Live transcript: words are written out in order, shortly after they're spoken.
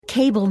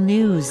Cable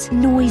news,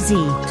 noisy,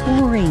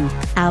 boring,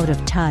 out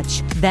of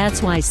touch.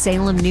 That's why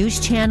Salem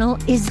News Channel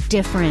is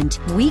different.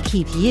 We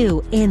keep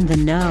you in the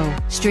know.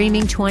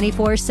 Streaming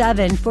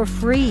 24/7 for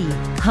free.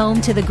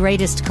 Home to the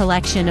greatest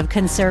collection of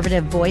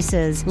conservative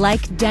voices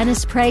like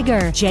Dennis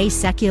Prager, Jay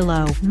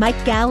Sekulow,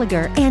 Mike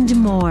Gallagher, and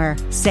more.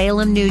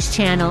 Salem News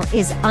Channel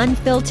is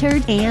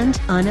unfiltered and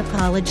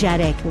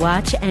unapologetic.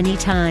 Watch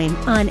anytime,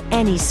 on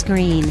any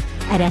screen,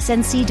 at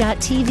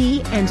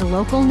snc.tv and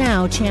Local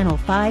Now Channel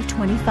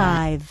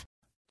 525.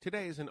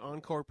 Today is an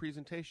encore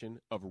presentation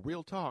of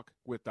Real Talk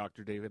with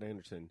Dr. David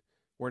Anderson.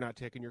 We're not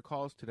taking your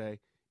calls today.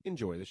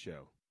 Enjoy the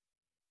show.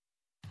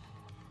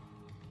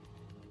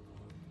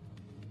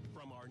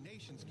 From our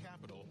nation's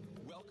capital,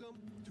 welcome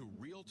to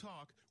Real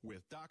Talk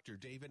with Dr.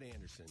 David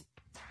Anderson.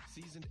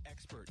 Seasoned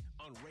expert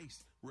on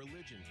race,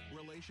 religion,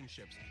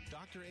 relationships,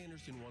 Dr.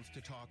 Anderson wants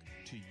to talk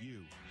to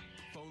you.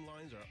 Phone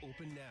lines are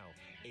open now,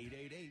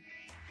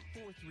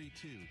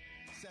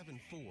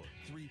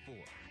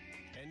 888-432-7434.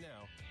 And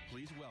now,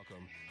 please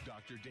welcome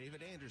Dr.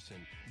 David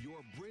Anderson,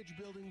 your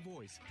bridge-building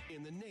voice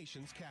in the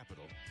nation's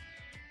capital.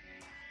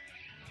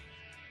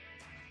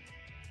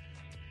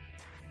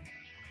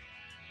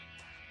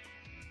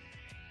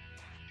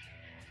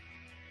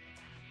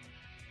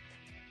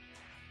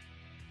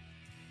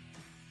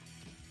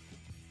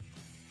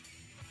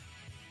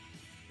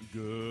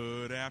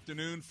 Good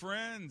afternoon,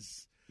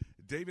 friends.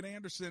 David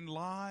Anderson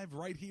live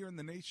right here in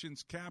the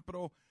nation's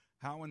capital.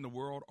 How in the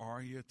world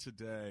are you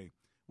today?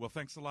 Well,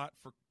 thanks a lot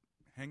for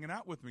hanging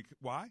out with me.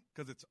 Why?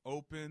 Because it's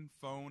Open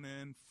Phone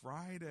In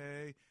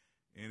Friday.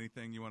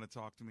 Anything you want to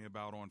talk to me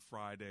about on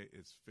Friday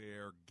is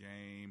fair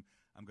game.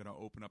 I'm going to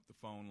open up the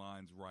phone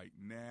lines right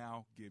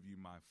now, give you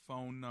my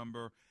phone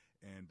number,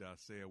 and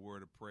say a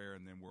word of prayer,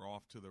 and then we're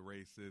off to the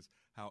races.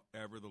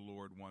 However the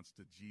Lord wants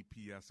to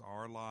GPS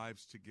our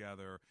lives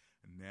together,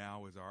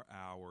 now is our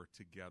hour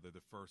together,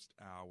 the first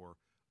hour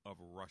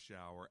of rush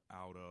hour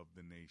out of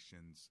the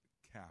nation's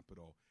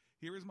capital.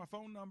 Here is my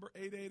phone number,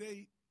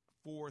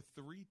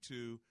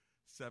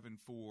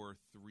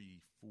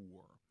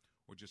 888-432-7434.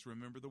 Or just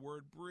remember the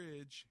word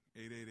bridge,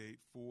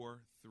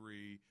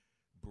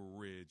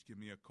 888-43-BRIDGE. Give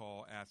me a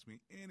call. Ask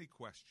me any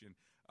question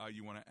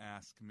you want to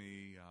ask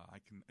me. I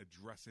can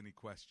address any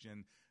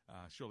question.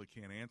 Surely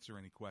can't answer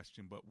any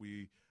question, but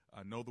we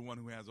know the one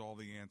who has all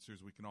the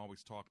answers. We can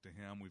always talk to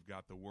him. We've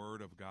got the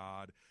Word of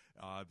God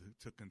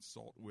to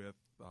consult with,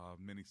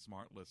 many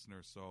smart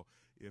listeners. So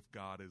if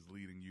God is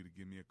leading you to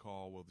give me a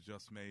call, well,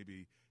 just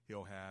maybe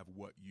he'll have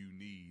what you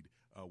need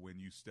when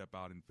you step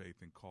out in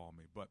faith and call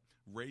me. But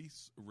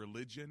race,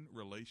 religion,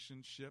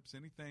 relationships,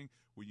 anything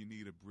where you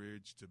need a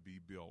bridge to be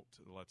built,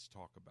 let's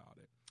talk about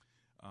it.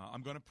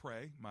 I'm going to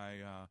pray.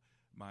 My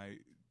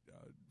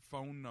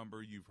phone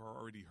number you've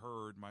already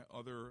heard. My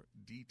other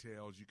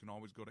details, you can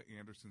always go to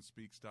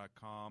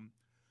andersonspeaks.com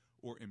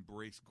or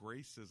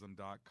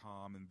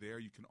embracegracism.com, and there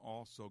you can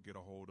also get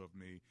a hold of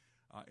me.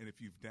 And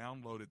if you've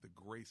downloaded the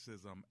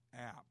Gracism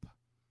app,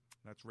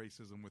 that's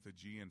racism with a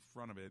G in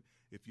front of it,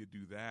 if you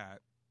do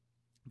that,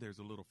 there's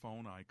a little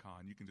phone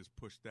icon. You can just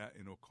push that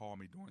and it'll call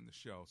me during the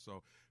show.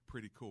 So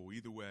pretty cool.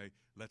 Either way,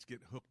 let's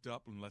get hooked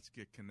up and let's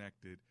get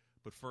connected.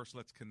 But first,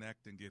 let's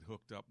connect and get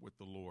hooked up with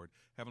the Lord.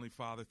 Heavenly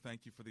Father,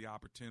 thank you for the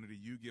opportunity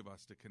you give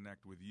us to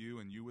connect with you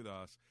and you with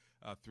us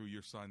through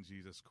your Son,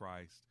 Jesus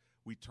Christ.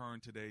 We turn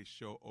today's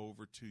show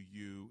over to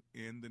you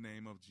in the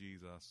name of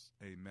Jesus.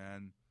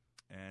 Amen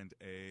and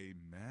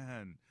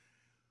amen.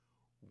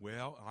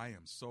 Well, I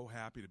am so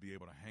happy to be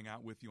able to hang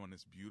out with you on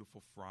this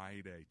beautiful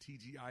Friday.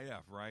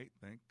 TGIF, right?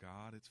 Thank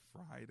God it's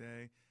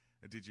Friday.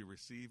 Did you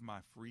receive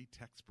my free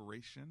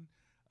textpiration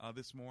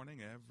this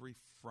morning? Every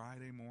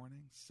Friday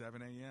morning,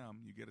 7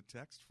 a.m., you get a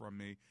text from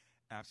me,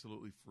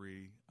 absolutely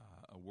free,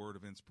 a word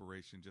of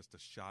inspiration, just a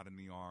shot in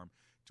the arm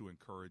to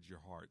encourage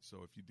your heart.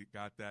 So if you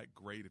got that,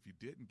 great. If you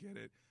didn't get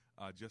it,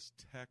 just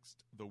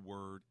text the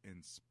word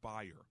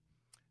INSPIRE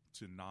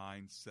to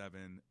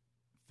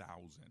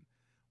 97000.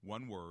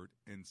 One word,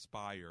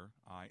 INSPIRE,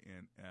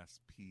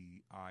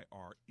 INSPIRE,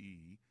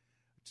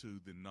 to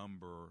the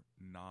number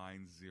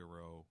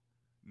 97000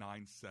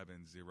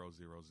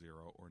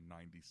 or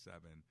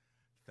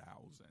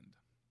 97,000.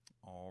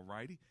 All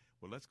righty.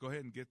 Well, let's go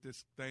ahead and get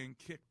this thing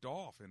kicked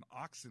off in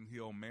Oxon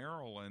Hill,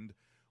 Maryland,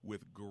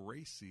 with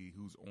Gracie,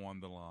 who's on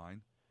the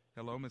line.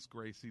 Hello, Miss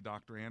Gracie.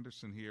 Dr.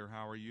 Anderson here.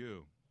 How are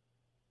you?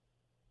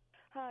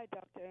 Hi,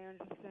 Dr.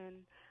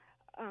 Anderson.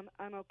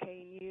 I'm okay,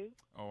 and you?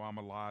 Oh, I'm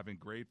alive and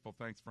grateful.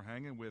 Thanks for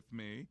hanging with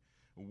me.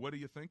 What are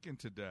you thinking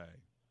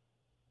today?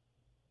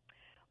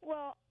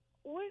 Well,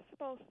 we're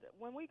supposed to,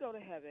 when we go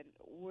to heaven,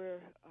 we're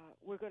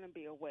going to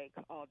be awake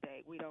all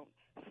day. We don't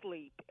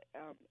sleep.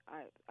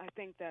 I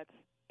think that's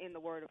in the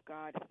Word of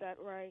God. Is that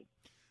right?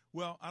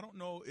 Well, I don't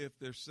know if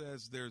there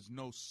says there's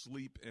no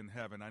sleep in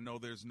heaven. I know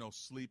there's no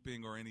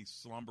sleeping or any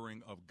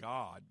slumbering of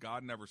God.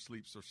 God never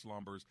sleeps or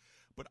slumbers.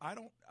 But I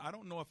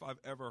don't know if I've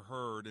ever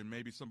heard, and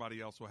maybe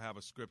somebody else will have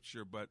a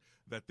scripture, but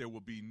that there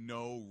will be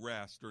no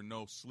rest or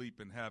no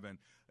sleep in heaven.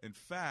 In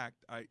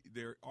fact,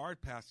 there are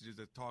passages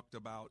that talked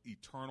about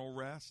eternal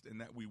rest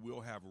and that we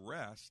will have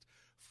rest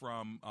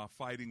from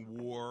fighting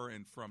war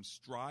and from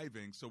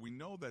striving. So we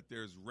know that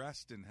there's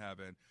rest in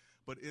heaven.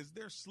 But is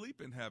there sleep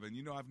in heaven?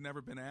 You know, I've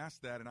never been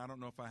asked that, and I don't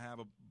know if I have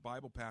a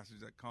Bible passage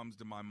that comes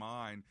to my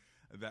mind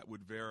that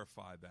would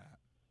verify that.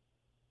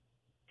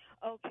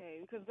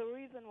 Okay, because the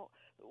reason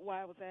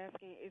why I was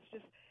asking is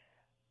just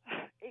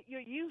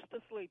you're used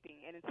to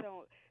sleeping, and it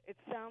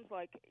sounds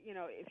like, you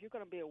know, if you're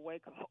going to be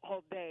awake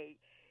all day,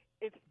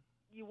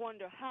 you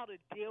wonder how to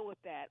deal with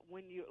that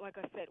when you, like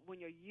I said, when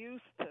you're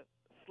used to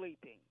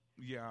sleeping.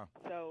 Yeah.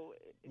 So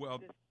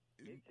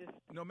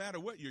no matter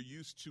what you're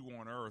used to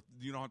on earth,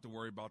 you don't have to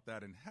worry about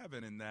that in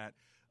heaven. In that,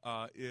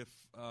 if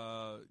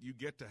you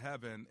get to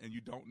heaven and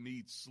you don't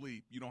need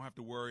sleep, you don't have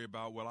to worry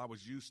about, well, I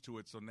was used to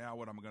it, so now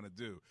what am I going to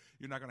do?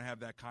 You're not going to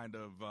have that kind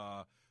of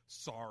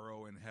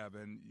sorrow in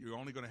heaven. You're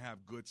only going to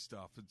have good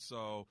stuff. And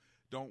so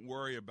don't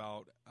worry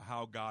about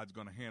how God's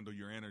going to handle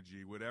your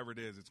energy. Whatever it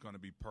is, it's going to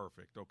be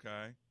perfect,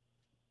 okay?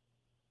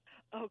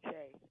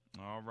 Okay.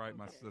 All right,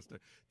 my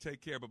sister.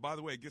 Take care. But by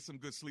the way, get some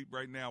good sleep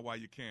right now while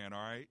you can,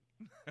 all right?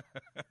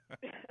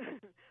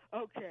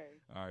 Okay.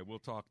 All right, we'll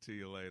talk to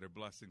you later.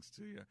 Blessings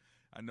to you.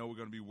 I know we're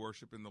going to be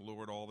worshiping the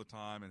Lord all the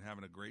time and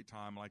having a great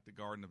time like the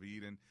Garden of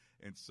Eden.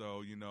 And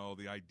so, you know,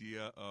 the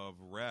idea of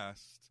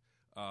rest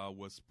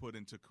was put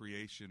into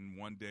creation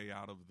one day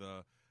out of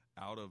the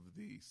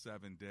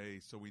 7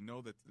 days. So we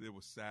know that there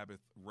was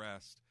Sabbath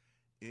rest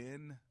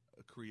in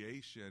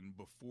creation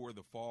before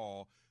the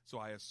fall. So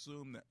I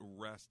assume that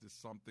rest is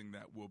something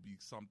that will be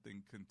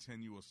something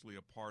continuously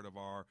a part of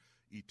our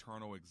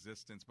eternal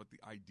existence. But the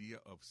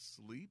idea of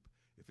sleep,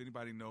 if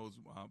anybody knows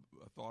a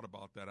thought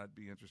about that, I'd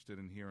be interested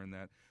in hearing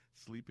that.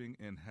 Sleeping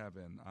in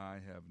heaven, I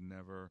have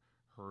never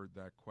heard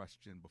that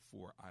question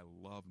before. I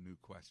love new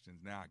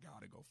questions. Now I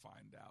got to go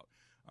find out.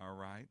 All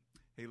right.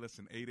 Hey,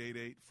 listen,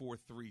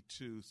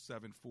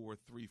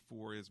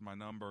 888-432-7434 is my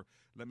number.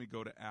 Let me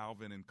go to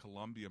Alvin in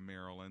Columbia,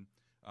 Maryland.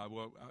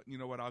 You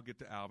know what? I'll get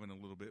to Alvin a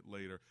little bit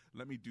later.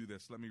 Let me do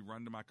this. Let me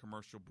run to my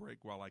commercial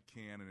break while I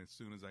can, and as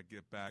soon as I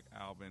get back,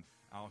 Alvin,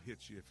 I'll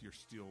hit you if you're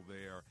still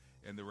there.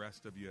 And the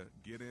rest of you,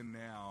 get in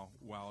now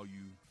while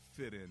you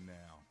fit in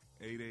now.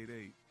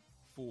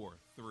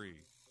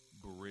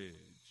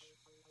 888-43-BRIDGE.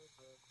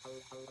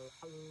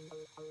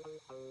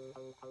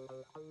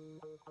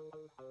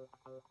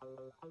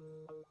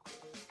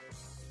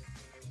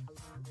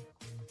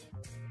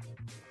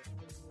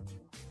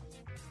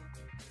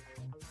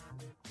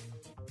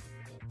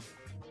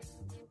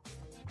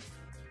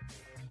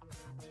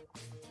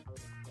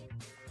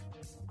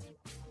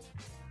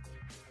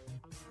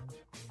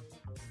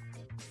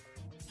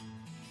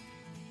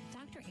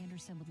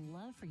 Anderson would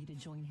love for you to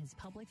join his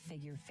public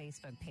figure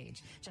Facebook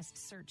page.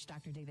 Just search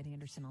Dr. David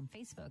Anderson on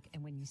Facebook,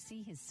 and when you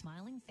see his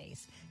smiling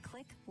face,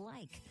 click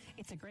like.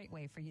 It's a great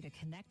way for you to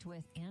connect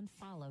with and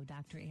follow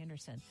Dr.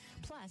 Anderson.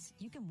 Plus,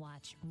 you can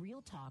watch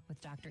Real Talk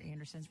with Dr.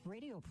 Anderson's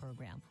radio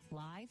program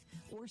live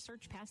or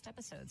search past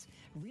episodes.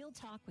 Real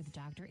Talk with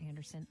Dr.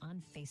 Anderson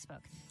on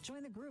Facebook.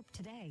 Join the group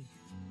today.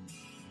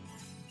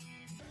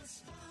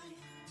 Best Buy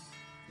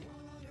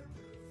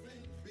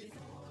waterproofing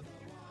before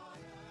the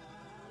water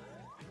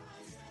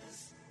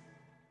rises.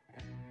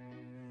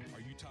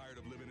 Are you tired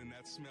of living in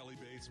that smelly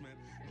basement?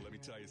 Well, let me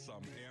tell you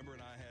something. Amber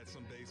and I had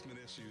some basement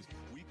issues.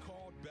 We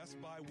called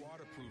Best Buy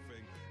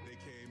Waterproofing. They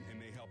came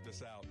and they helped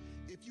us out.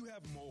 If you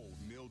have mold,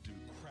 mildew,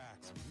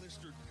 cracks,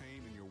 blistered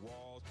paint in your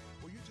walls,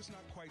 or you're just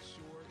not quite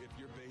sure if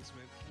your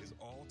basement is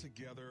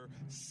altogether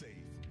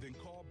safe, then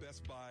call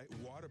Best Buy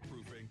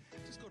Waterproofing.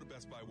 Just go to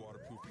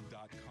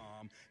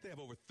bestbuywaterproofing.com. They have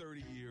over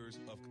 30 years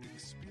of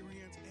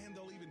experience, and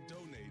they'll even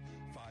donate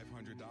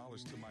 $500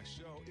 to my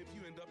show if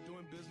you end up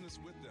doing business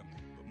with them.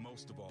 But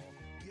most of all,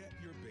 get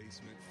your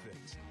basement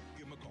fixed.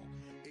 Give them a call,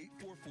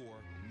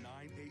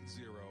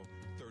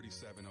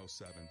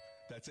 844-980-3707.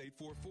 That's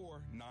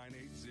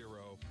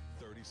 844-980-3707.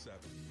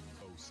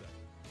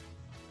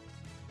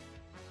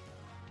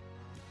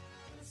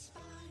 Best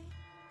Buy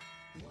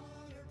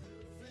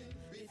waterproofing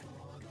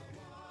before the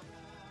water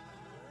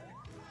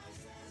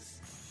rises.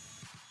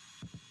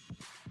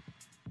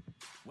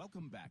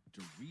 Welcome back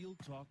to Real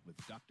Talk with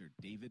Dr.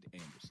 David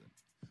Anderson.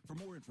 For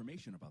more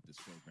information about this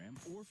program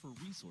or for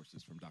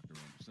resources from Dr.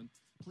 Anderson,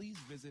 please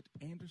visit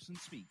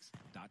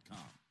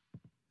AndersonSpeaks.com.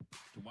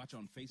 To watch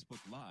on Facebook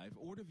Live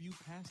or to view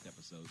past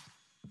episodes,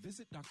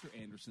 visit Dr.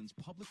 Anderson's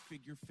public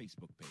figure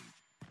Facebook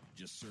page.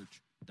 Just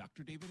search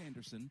Dr. David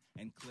Anderson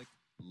and click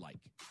like.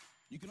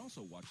 You can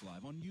also watch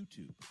live on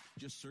YouTube.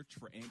 Just search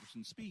for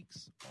Anderson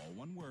Speaks, all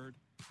one word,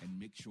 and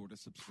make sure to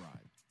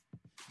subscribe.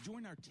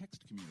 Join our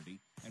text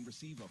community and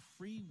receive a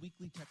free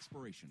weekly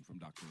textpiration from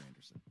Dr.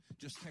 Anderson.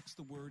 Just text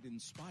the word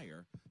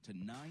INSPIRE to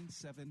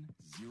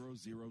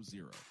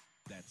 97000.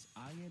 That's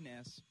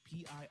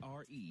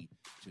INSPIRE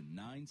to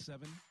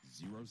 97000.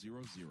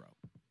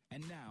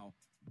 And now,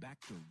 back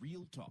to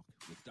Real Talk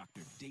with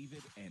Dr.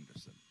 David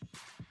Anderson.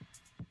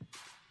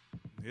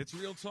 It's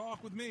Real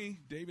Talk with me,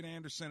 David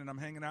Anderson, and I'm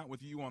hanging out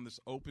with you on this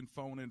Open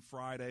Phone In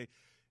Friday.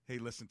 Hey,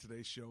 listen,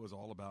 today's show is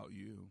all about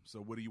you. So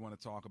what do you want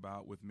to talk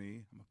about with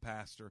me? I'm a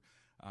pastor.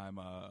 I'm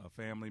a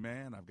family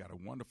man. I've got a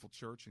wonderful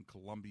church in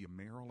Columbia,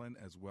 Maryland,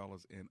 as well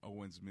as in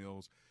Owens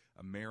Mills,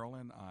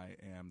 Maryland. I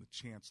am the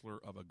chancellor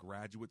of a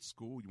graduate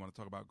school. You want to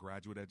talk about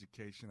graduate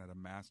education at a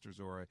master's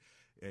or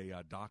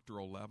a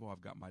doctoral level? I've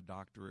got my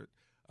doctorate.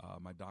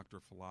 My doctor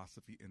of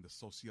philosophy in the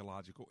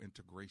sociological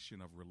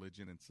integration of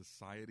religion and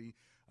society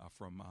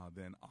from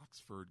then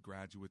Oxford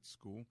Graduate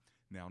School,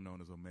 now known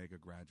as Omega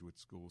Graduate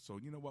School. So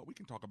you know what? We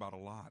can talk about a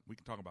lot. We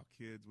can talk about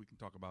kids. We can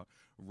talk about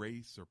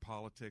race or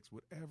politics,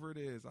 whatever it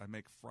is. I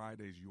make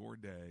Fridays your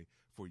day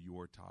for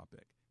your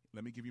topic.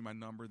 Let me give you my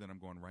number, then I'm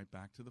going right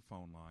back to the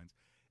phone lines,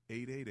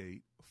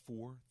 888-432-7434.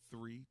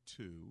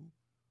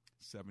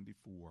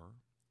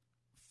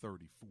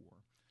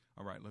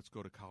 All right, let's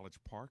go to College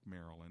Park,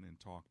 Maryland, and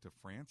talk to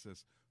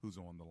Francis, who's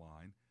on the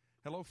line.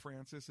 Hello,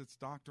 Francis. It's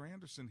Dr.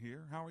 Anderson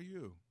here. How are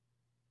you?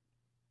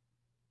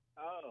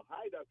 Oh,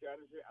 hi, Dr.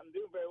 Anderson. I'm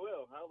doing very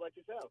well. How about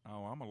yourself?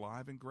 Oh, I'm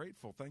alive and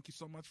grateful. Thank you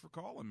so much for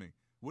calling me.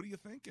 What are you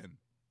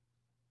thinking?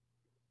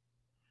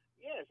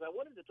 Yes, I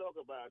wanted to talk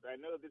about, I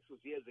know this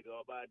was years ago,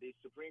 about the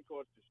Supreme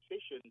Court's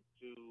decision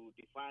to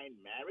define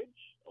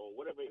marriage or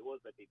whatever it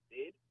was that they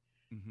did.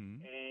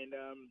 Mm-hmm.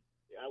 And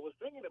I was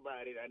thinking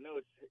about it. I know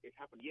it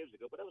happened years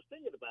ago, but I was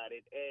thinking about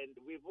it, and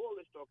we've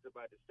always talked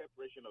about the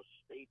separation of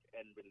state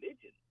and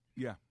religion.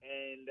 Yeah.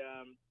 And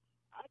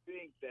I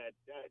think that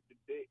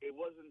it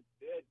wasn't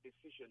their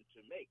decision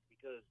to make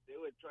because they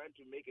were trying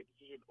to make a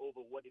decision over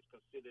what is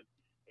considered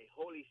a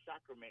holy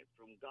sacrament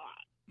from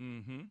God.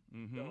 Mm-hmm.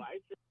 Mm-hmm. So I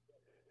think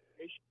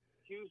they should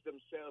accuse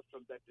themselves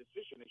from that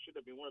decision. It should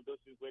have been one of those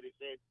things where they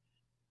said,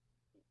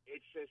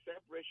 it's a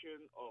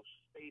separation of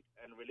state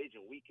and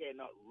religion. We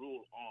cannot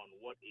rule on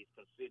what is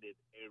considered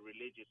a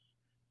religious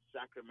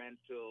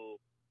sacramental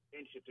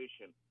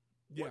institution.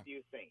 Yeah. What do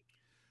you think?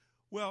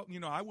 Well, you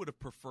know, I would have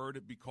preferred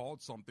it be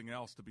called something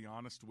else, to be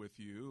honest with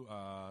you,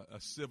 a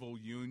civil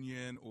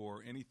union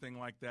or anything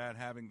like that,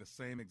 having the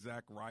same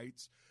exact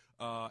rights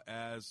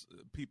as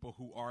people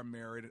who are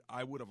married.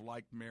 I would have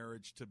liked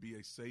marriage to be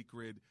a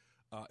sacred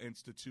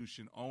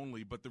institution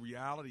only, but the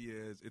reality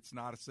is it's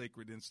not a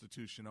sacred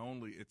institution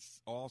only. It's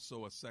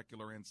also a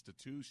secular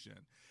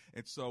institution.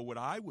 And so what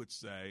I would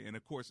say, and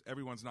of course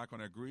everyone's not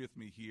going to agree with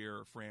me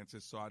here,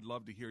 Francis, so I'd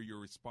love to hear your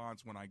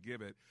response when I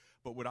give it,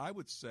 but what I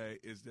would say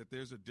is that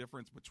there's a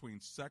difference between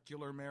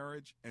secular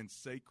marriage and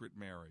sacred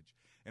marriage.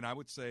 And I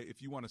would say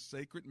if you want a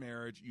sacred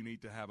marriage, you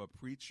need to have a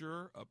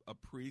preacher, a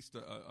priest,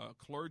 a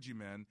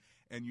clergyman,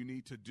 and you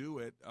need to do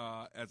it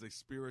as a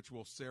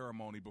spiritual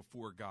ceremony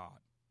before God.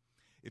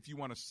 If you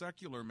want a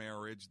secular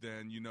marriage,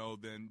 then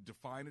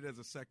define it as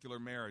a secular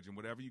marriage, and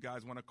whatever you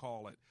guys want to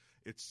call it,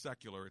 it's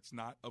secular. It's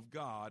not of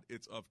God.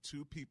 It's of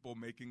two people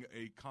making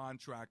a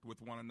contract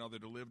with one another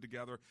to live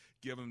together,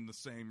 give them the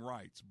same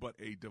rights. But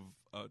a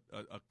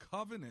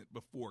covenant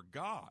before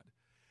God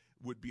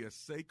would be a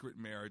sacred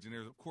marriage, and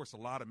there's, of course, a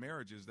lot of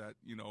marriages that,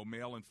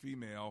 male and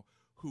female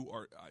who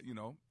are,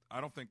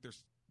 I don't think they're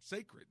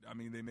sacred. I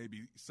mean, they may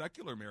be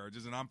secular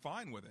marriages, and I'm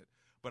fine with it.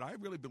 But I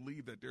really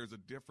believe that there's a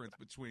difference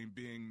between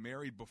being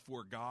married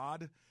before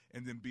God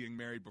and then being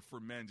married before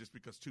men just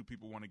because two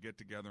people want to get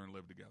together and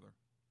live together.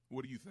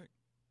 What do you think?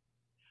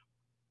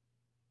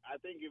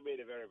 I think you made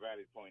a very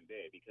valid point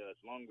there because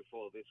long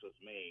before this was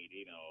made,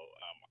 the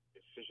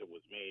decision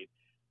was made,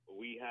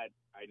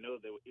 I know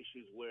there were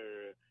issues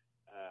where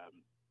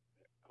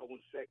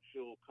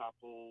homosexual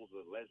couples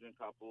or lesbian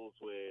couples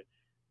were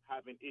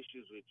having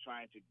issues with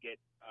trying to get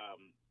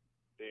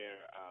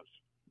their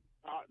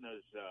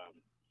partners'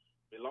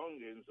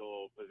 belongings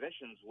or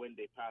possessions when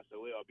they pass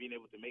away, or being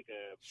able to make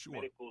a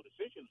medical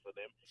decision for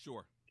them.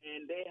 Sure.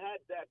 And they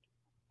had that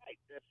right,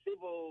 that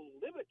civil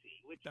liberty,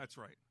 which that's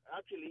right.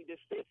 Actually,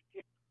 the state,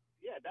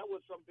 that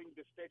was something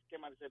the state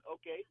came out and said,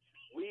 okay,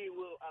 we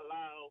will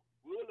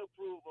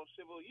approve of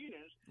civil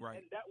unions, right.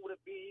 And that would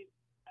have been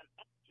an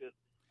action.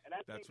 And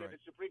I think that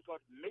the Supreme Court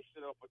missed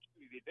an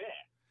opportunity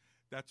there.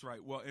 That's right.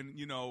 Well, and,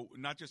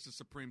 not just the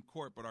Supreme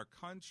Court, but our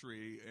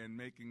country and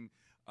making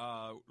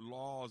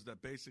laws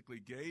that basically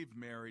gave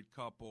married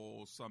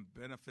couples some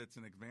benefits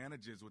and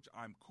advantages, which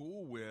I'm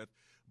cool with.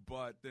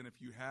 But then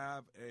if you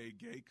have a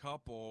gay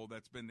couple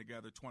that's been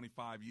together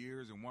 25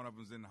 years and one of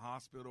them's in the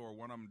hospital or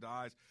one of them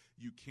dies,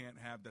 you can't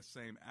have the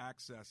same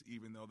access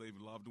even though they've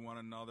loved one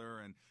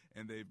another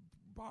and they've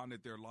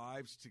bonded their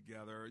lives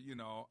together.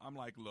 I'm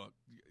like, look,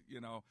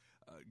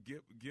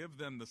 give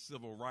them the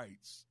civil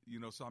rights,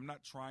 so I'm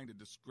not trying to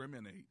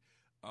discriminate.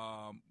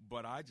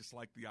 But I just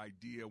like the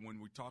idea when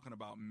we're talking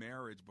about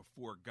marriage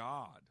before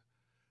God,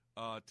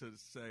 to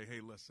say,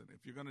 hey, listen,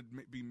 if you're going to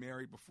be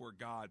married before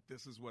God,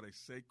 this is what a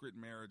sacred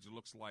marriage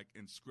looks like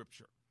in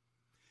Scripture.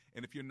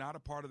 And if you're not a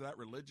part of that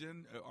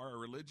religion,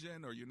 or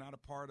you're not a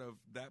part of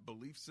that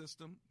belief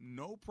system,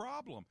 no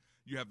problem.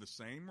 You have the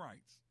same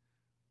rights.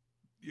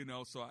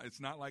 So it's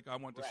not like I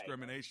want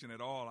discrimination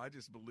at all. I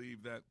just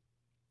believe that,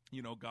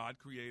 God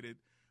created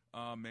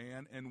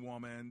man and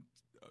woman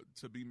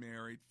to be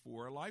married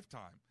for a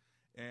lifetime.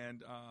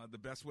 And the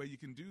best way you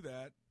can do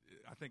that,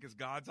 I think, is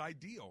God's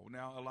ideal.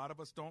 Now, a lot of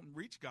us don't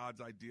reach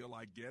God's ideal.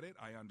 I get it.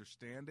 I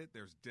understand it.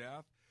 There's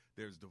death.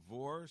 There's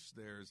divorce.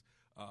 There's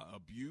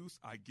abuse.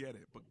 I get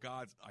it. But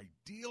God's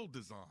ideal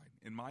design,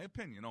 in my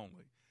opinion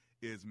only,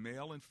 is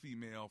male and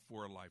female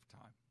for a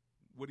lifetime.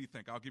 What do you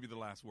think? I'll give you the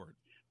last word.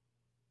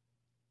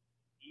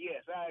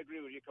 Yes, I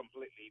agree with you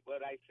completely.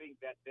 But I think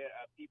that there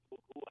are people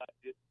who are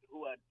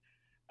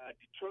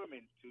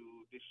determined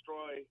to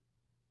destroy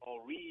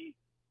or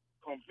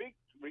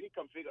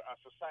reconfigure our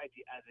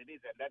society as it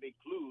is, and that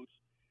includes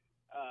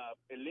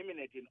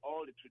eliminating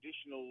all the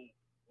traditional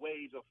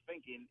ways of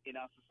thinking in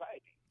our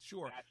society.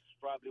 Sure. That's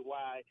probably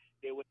why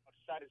they were not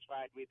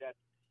satisfied with that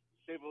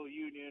civil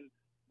union,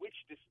 which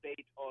the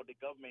state or the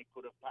government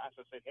could have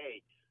passed and said, hey,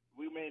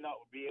 we may not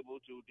be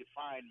able to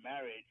define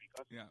marriage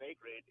because it's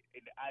sacred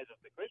in the eyes of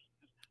the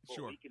Christians,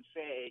 but we can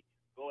say,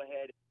 go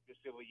ahead, the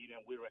civil union,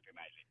 we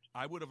recognize it.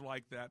 I would have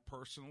liked that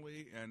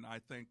personally, and I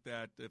think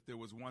that if there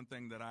was one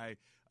thing that I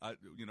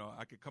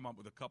could come up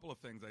with a couple of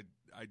things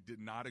I did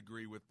not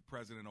agree with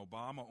President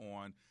Obama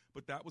on,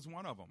 but that was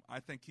one of them.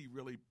 I think he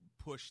really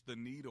pushed the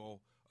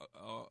needle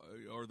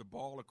or the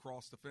ball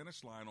across the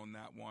finish line on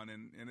that one,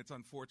 and it's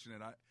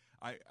unfortunate.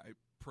 I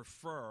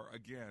prefer,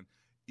 again,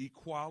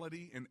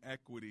 equality and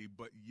equity,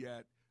 but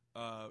yet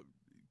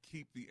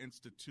keep the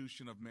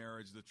institution of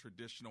marriage, the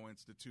traditional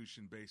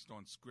institution based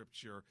on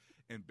Scripture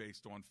and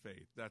based on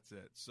faith. That's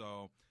it.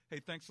 So, hey,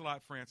 thanks a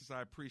lot, Francis.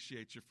 I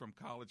appreciate you from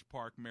College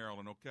Park,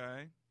 Maryland,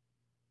 okay?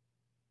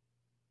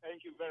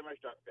 Thank you very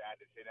much, Dr.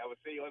 Anderson. I will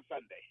see you on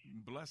Sunday.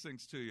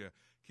 Blessings to you.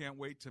 Can't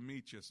wait to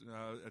meet you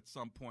at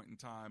some point in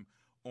time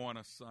on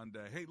a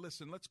Sunday. Hey,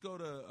 listen, let's go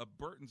to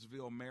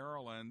Burtonsville,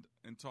 Maryland,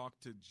 and talk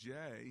to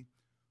Jay,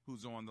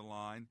 who's on the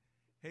line.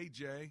 Hey,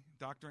 Jay,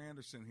 Dr.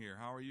 Anderson here.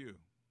 How are you?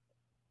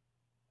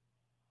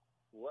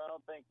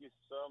 Well, thank you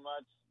so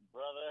much,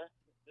 brother.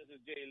 This is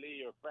Jay Lee,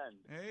 your friend.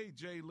 Hey,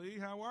 Jay Lee.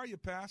 How are you,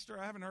 Pastor?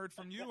 I haven't heard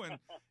from you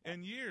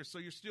in years, so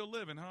you're still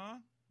living, huh?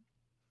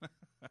 Yeah,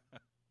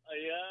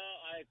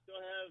 I still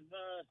have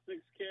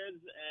 6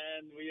 kids,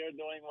 and we are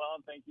doing well.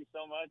 Thank you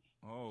so much.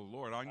 Oh,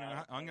 Lord.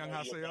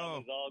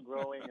 It's all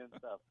growing and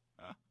stuff.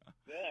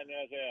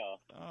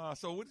 Yeah,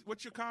 so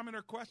what's your comment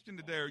or question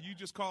today? Or are you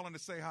just calling to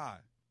say hi?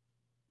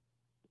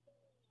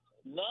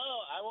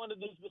 No, I wanted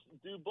to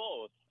do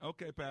both.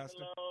 Okay, Pastor.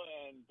 Hello,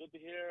 and good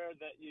to hear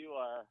that you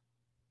are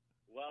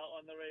well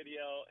on the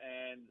radio.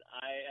 And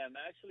I am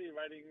actually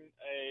writing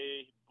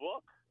a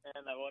book,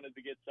 and I wanted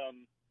to get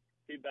some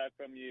feedback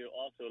from you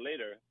also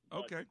later.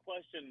 Okay. But the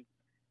question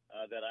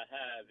that I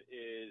have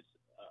is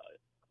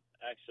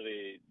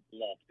actually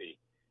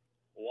lofty.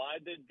 Why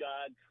did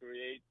God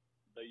create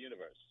the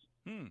universe?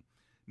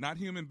 Not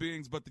human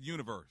beings, but the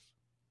universe.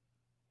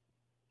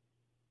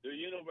 The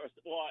universe,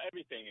 well,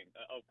 everything,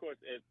 of course,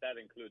 that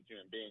includes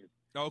human beings.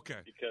 Okay.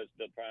 Because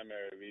the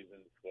primary reason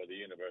for the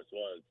universe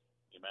was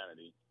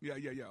humanity. Yeah.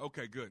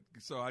 Okay, good.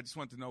 So I just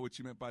wanted to know what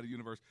you meant by the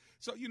universe.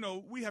 So,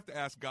 we have to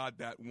ask God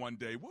that one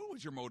day. What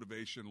was your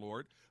motivation,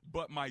 Lord?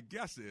 But my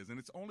guess is, and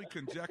it's only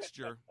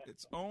conjecture,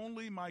 it's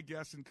only my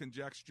guess and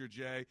conjecture,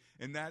 Jay,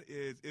 and that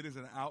is it is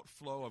an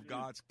outflow of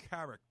God's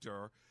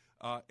character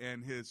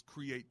and his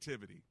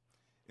creativity.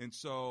 And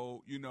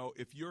so,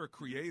 if you're a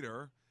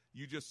creator,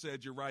 you just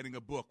said you're writing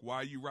a book. Why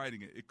are you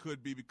writing it? It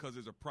could be because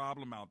there's a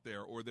problem out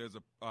there or there's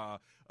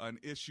an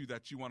issue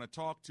that you want to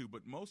talk to.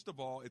 But most of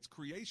all, it's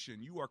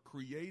creation. You are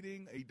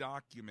creating a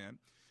document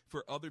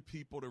for other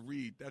people to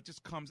read. That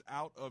just comes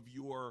out of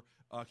your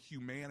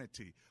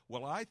humanity.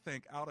 Well, I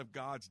think out of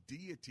God's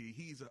deity,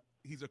 he's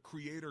a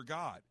creator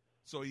God.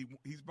 So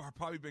he's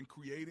probably been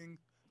creating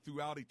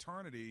throughout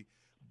eternity.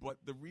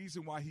 But the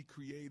reason why he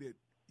created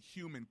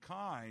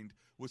humankind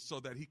was so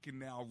that he can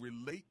now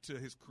relate to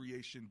his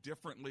creation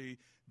differently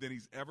than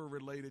he's ever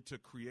related to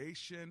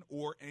creation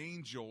or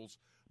angels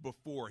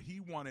before. He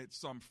wanted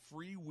some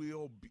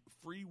free-willed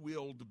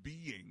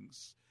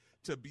beings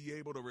to be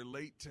able to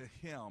relate to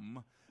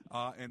him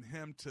and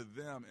him to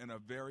them in a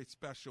very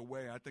special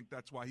way. I think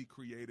that's why he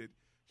created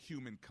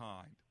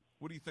humankind.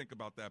 What do you think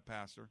about that,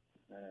 Pastor?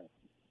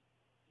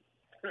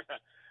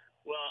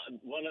 Well,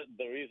 one of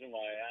the reason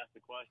why I asked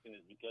the question is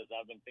because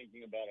I've been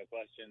thinking about a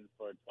question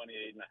for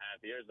 28 and a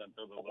half years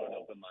until the Lord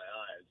opened my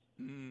eyes.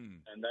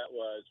 And that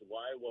was,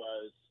 why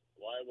was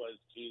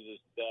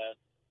Jesus' death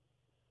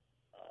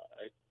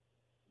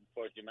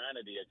for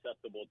humanity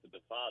acceptable to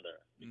the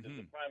Father? Because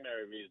the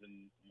primary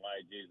reason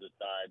why Jesus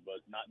died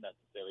was not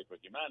necessarily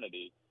for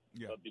humanity,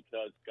 but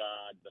because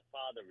God, the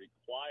Father,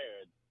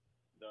 required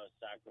the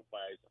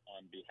sacrifice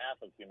on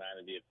behalf of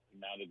humanity if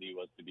humanity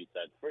was to be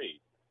set free.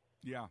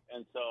 Yeah.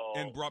 And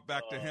brought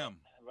back to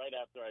him. Right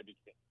after I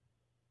became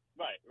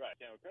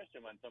a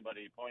Christian, when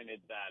somebody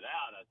pointed that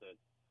out, I said,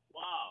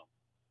 wow,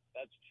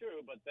 that's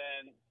true. But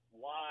then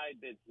why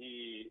did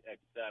he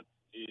accept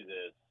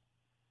Jesus,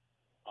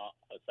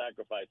 a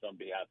sacrifice on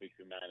behalf of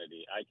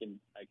humanity? I can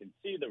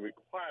see the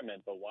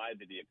requirement, but why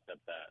did he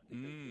accept that?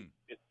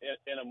 Because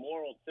in a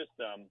moral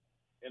system,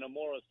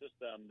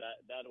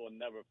 that will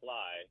never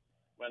fly.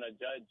 When a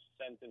judge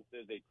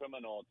sentences a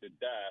criminal to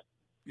death,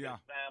 Yeah.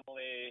 His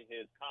family,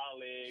 his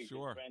colleagues,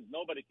 Sure. his friends,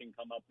 nobody can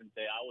come up and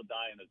say, I will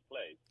die in his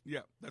place.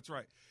 Yeah, that's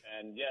right.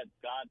 And yet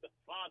God the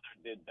Father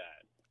did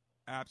that.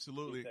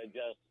 Absolutely. He said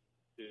just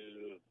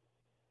to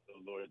the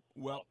Lord's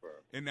Well,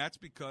 offer. and that's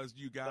because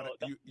you got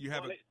So you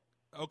have a.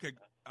 Okay,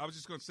 I was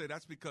just going to say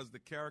that's because the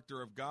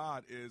character of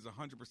God is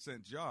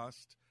 100%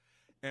 just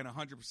and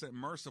 100%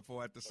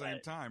 merciful at the same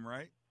Right. time,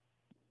 right?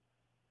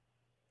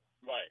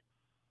 Right.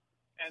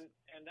 And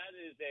that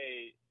is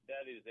a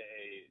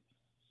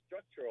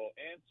structural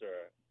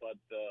answer, but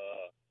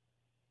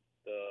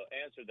the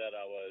answer that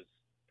I was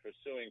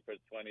pursuing for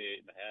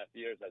 28 and a half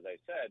years, as I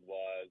said,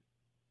 was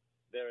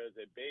there is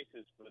a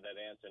basis for that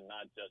answer,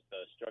 not just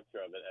the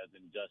structure of it as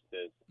in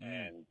justice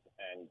and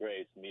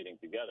grace meeting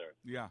together.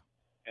 Yeah.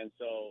 And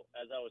so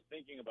as I was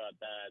thinking about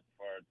that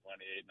for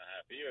 28 and a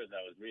half years,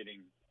 I was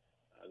reading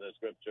the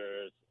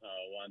scriptures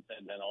once,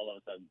 and then all of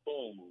a sudden,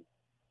 boom,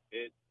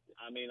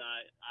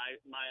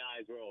 my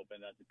eyes were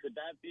open. I said, could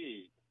that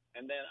be?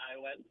 And then I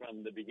went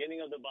from the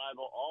beginning of the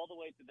Bible all the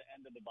way to the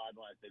end of the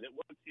Bible. I said, it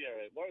works here,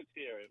 it works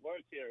here, it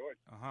works here, it works.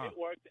 Uh-huh. It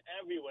works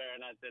everywhere.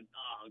 And I said,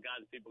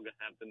 God's people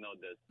have to know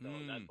this. So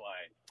that's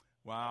why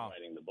I'm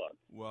writing the book.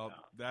 Well,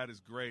 that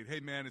is great.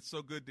 Hey, man, it's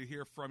so good to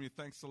hear from you.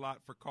 Thanks a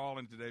lot for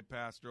calling today,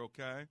 Pastor,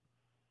 okay?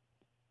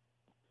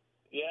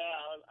 Yeah,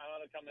 I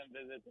want to come and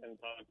visit and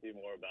talk to you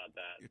more about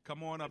that.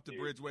 Come on up to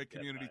Bridgeway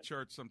Community man.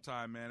 Church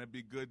sometime, man. It'd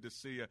be good to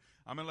see you.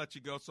 I'm going to let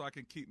you go so I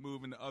can keep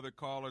moving to other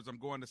callers. I'm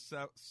going to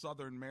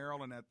Southern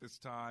Maryland at this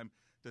time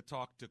to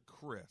talk to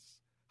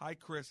Chris. Hi,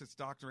 Chris. It's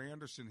Dr.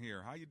 Anderson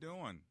here. How you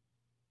doing?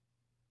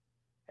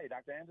 Hey,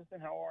 Dr.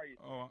 Anderson, how are you?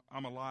 Oh,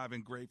 I'm alive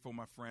and grateful,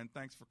 my friend.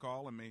 Thanks for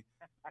calling me.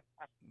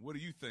 What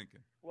are you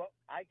thinking? Well,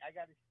 I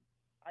got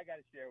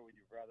to share with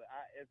you, brother.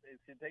 It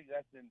should take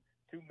less than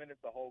 2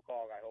 minutes the whole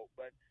call, I hope.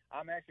 But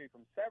I'm actually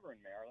from Severn,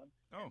 Maryland.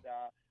 Oh. And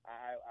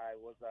I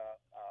was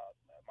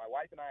my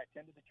wife and I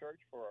attended the church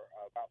for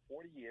about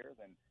 40 years,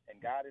 and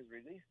God has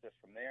released us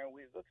from there. And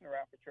we were looking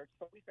around for church,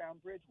 so we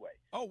found Bridgeway.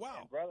 Oh, wow.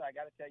 And brother, I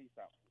got to tell you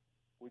something.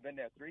 We've been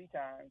there 3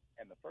 times,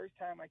 and the first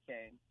time I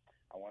came,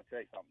 I want to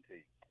say something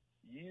to you.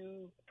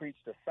 You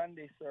preached a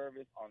Sunday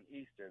service on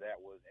Easter that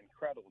was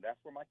incredible.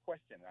 That's where my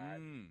question lies.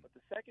 But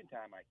the second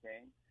time I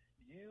came,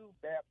 you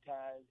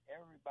baptized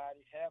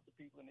everybody, half the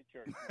people in the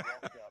church. You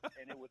walked up,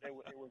 and it was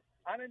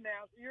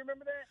unannounced. You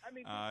remember that? I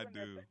mean, I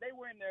do. They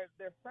were in their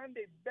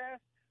Sunday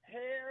best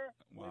hair.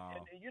 Wow.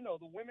 And you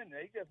know, the women,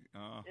 they just.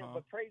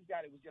 But praise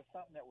God, it was just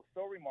something that was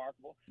so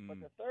remarkable.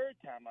 But the third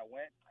time I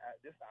went, I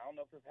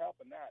don't know if this helped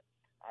or not.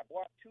 I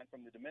brought 2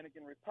 from the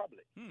Dominican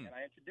Republic, and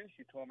I introduced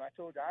you to him. I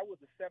told you I was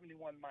the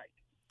 71 Mike.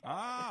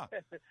 I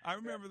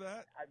remember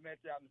that. I met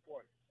you out in the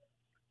Florida.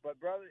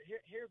 But, brother,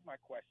 here's my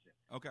question.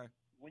 Okay.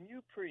 When you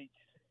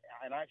preached,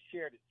 and I've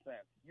shared it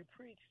since, you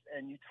preached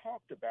and you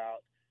talked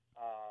about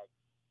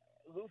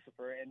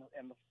Lucifer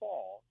and the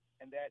fall,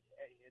 and that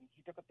and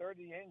he took a third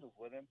of the angels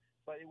with him,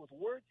 but it was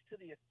words to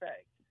the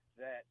effect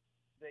that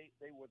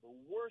they were the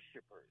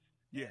worshipers,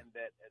 and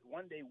that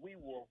one day we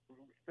will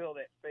fill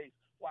that space.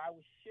 Well, I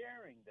was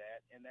sharing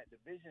that and that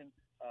division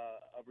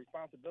of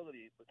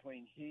responsibility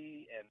between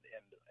he and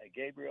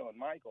Gabriel and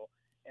Michael,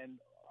 and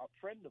a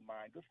friend of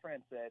mine, good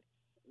friend, said,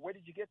 where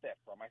did you get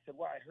that from? I said,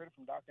 well, I heard it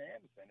from Dr.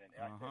 Anderson, and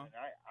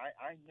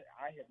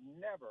I have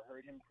never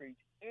heard him preach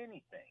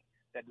anything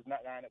that does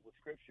not line up with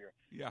Scripture.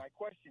 Yeah. My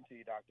question to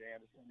you, Dr.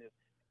 Anderson, is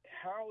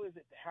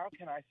how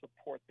can I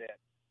support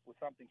that with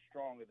something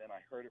stronger than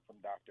I heard it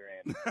from Dr.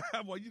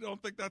 Anderson? Well, you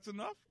don't think that's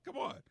enough? Come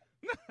on.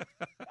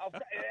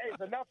 Hey,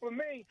 it's enough for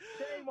me.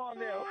 Shame on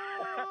them.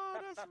 Oh,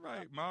 that's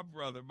right, my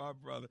brother.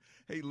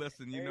 Hey,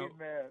 listen, you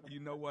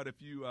know what? If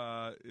you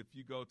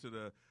go to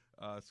the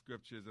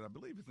scriptures, and I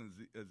believe it's in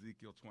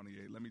Ezekiel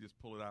 28. Let me just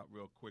pull it out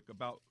real quick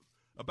about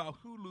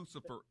who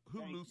Lucifer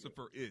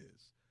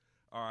is.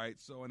 All right,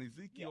 so in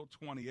Ezekiel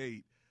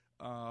 28,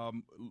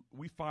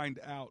 we find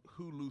out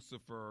who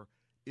Lucifer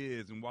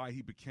is and why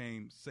he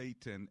became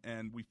Satan,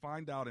 and we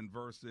find out in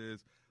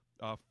verses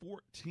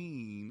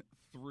 14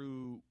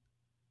 through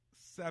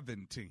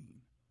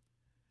 17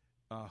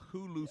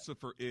 who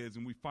Lucifer is,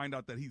 and we find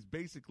out that he's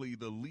basically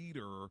the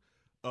leader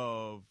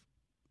of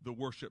the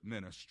worship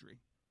ministry.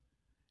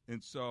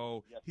 And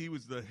so he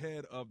was the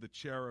head of the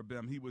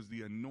cherubim. He was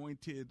the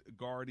anointed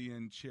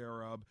guardian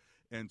cherub.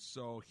 And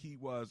so he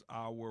was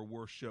our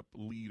worship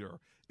leader.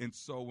 And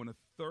so when a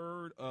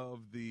third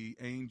of the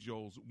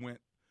angels went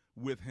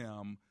with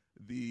him,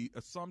 the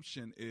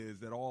assumption is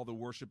that all the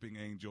worshiping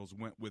angels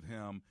went with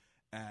him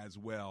as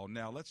well.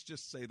 Now, let's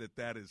just say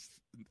that is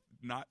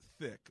not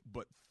thick,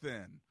 but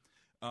thin.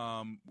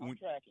 I'm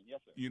tracking, yes,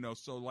 sir. You know,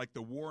 so like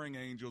the warring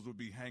angels would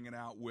be hanging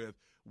out with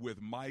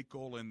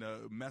Michael, and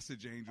the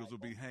message angels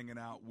would be hanging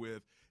out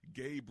with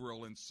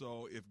Gabriel. And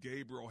so if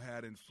Gabriel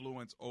had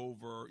influence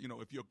over,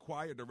 if your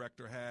choir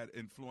director had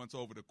influence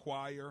over the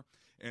choir,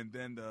 and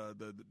then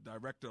the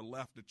director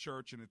left the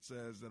church, and it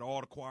says that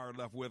all the choir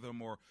left with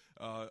him, or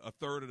a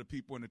third of the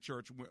people in the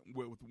church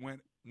went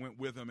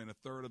with him, and a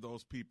third of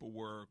those people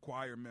were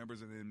choir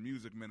members and in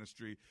music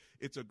ministry,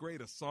 it's a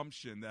great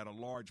assumption that a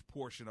large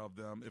portion of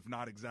them, if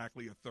not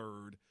exactly a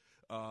third,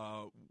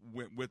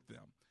 went with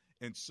them.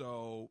 And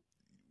so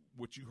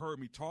what you heard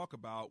me talk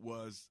about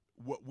was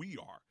what we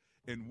are.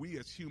 And we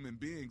as human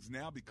beings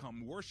now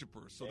become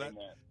worshipers. So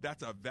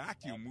that's a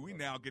vacuum. Absolutely. We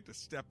now get to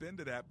step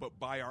into that, but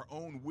by our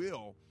own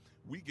will,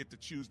 we get to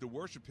choose to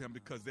worship him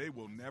because they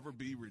will never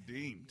be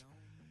redeemed.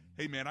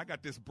 Hey, man, I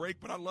got this break,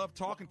 but I love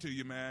talking to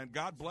you, man.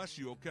 God bless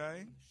you,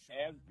 okay?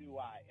 As do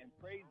I. And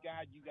praise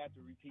God you got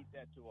to repeat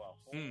that to a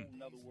whole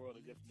nother world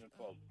of listening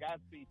folks.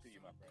 Godspeed to you,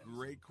 my friend.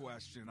 Great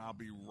question. I'll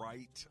be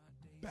right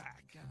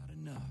back. Got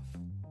enough.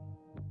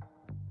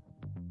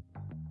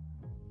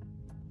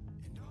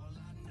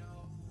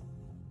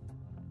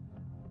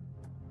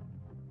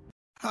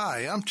 Hi,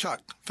 I'm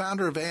Chuck,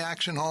 founder of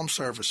A-Action Home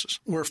Services.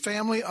 We're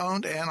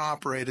family-owned and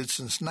operated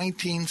since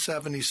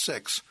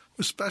 1976.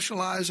 We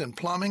specialize in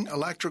plumbing,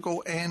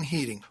 electrical, and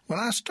heating. When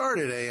I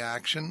started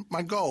A-Action,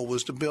 my goal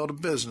was to build a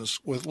business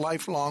with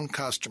lifelong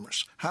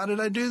customers. How did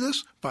I do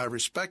this? By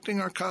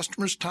respecting our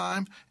customers'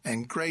 time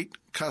and great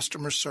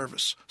customer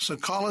service. So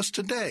call us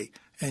today,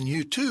 and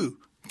you too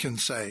can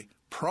say,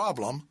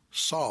 problem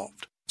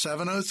solved.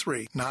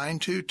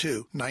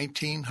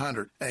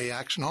 703-922-1900,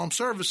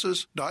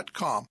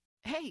 AActionHomeservices.com.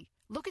 Hey,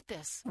 look at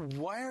this.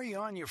 Why are you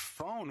on your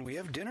phone? We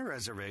have dinner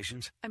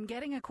reservations. I'm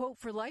getting a quote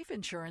for life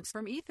insurance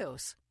from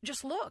Ethos.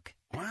 Just look.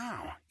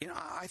 Wow.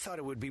 I thought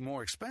it would be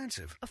more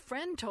expensive. A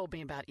friend told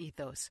me about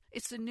Ethos.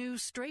 It's a new,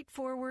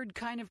 straightforward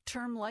kind of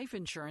term life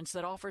insurance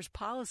that offers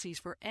policies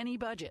for any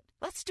budget.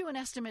 Let's do an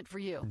estimate for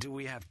you. Do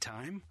we have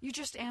time? You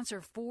just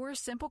answer 4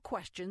 simple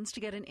questions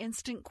to get an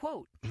instant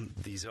quote.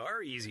 These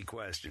are easy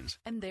questions.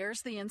 And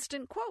there's the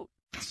instant quote.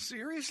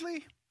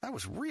 Seriously? That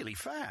was really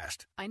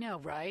fast. I know,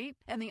 right?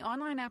 And the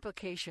online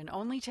application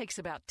only takes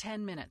about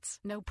 10 minutes.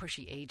 No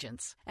pushy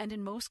agents. And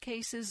in most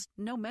cases,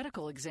 no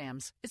medical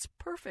exams. It's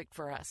perfect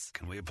for us.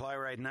 Can we apply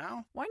right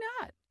now? Why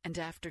not? And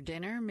after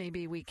dinner,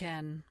 maybe we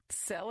can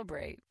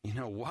celebrate. You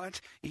know what?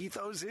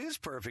 Ethos is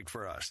perfect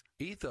for us.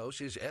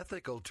 Ethos is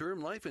ethical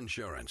term life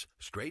insurance.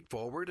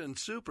 Straightforward and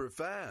super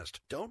fast.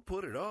 Don't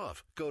put it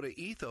off. Go to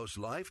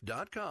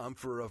ethoslife.com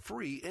for a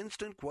free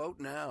instant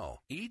quote now.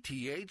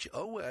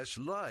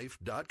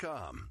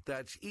 ETHOSlife.com.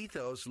 That's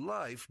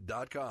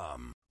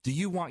ethoslife.com. Do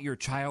you want your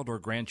child or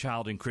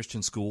grandchild in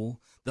Christian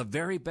school? The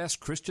very best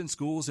Christian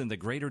schools in the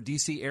greater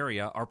D.C.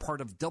 area are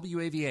part of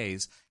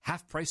WAVA's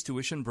half-price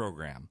tuition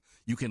program.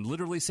 You can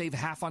literally save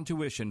half on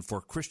tuition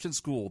for Christian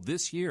school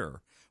this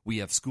year. We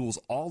have schools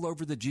all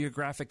over the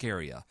geographic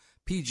area: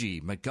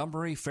 PG,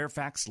 Montgomery,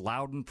 Fairfax,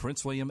 Loudoun,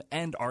 Prince William,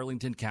 and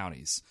Arlington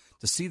counties.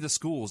 To see the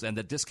schools and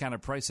the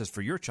discounted prices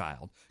for your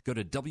child, go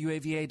to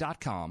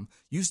WAVA.com,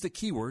 use the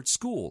keyword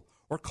school,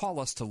 or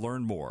call us to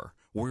learn more.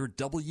 We're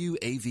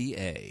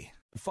WAVA.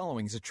 The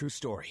following is a true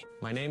story.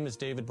 My name is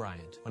David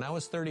Bryant. When I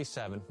was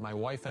 37, my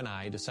wife and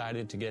I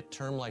decided to get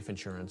term life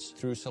insurance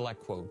through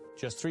SelectQuote.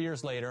 Just 3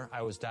 years later,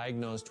 I was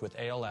diagnosed with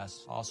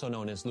ALS, also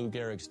known as Lou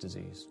Gehrig's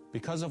disease.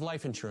 Because of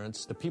life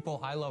insurance, the people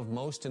I love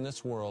most in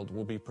this world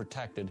will be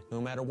protected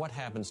no matter what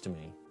happens to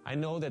me. I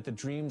know that the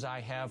dreams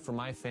I have for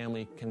my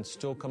family can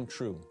still come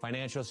true.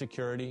 Financial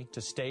security,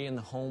 to stay in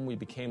the home we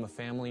became a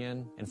family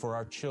in, and for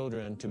our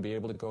children to be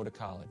able to go to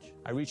college.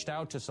 I reached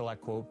out to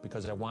SelectQuote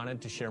because I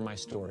wanted to share my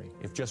story.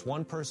 If just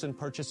one person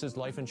purchases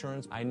life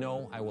insurance, I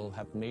know I will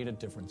have made a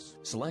difference.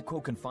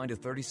 SelectQuote can find a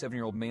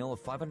 37-year-old male a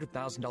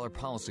 $500,000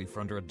 policy for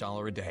under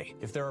 $1 a day.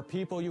 If there are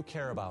people you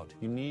care about,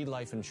 you need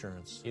life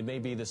insurance. It may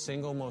be the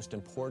single most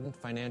important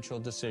financial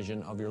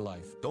decision of your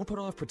life. Don't put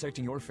off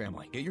protecting your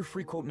family. Get your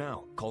free quote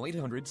now. Call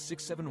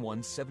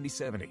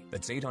 800-671-7070.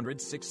 That's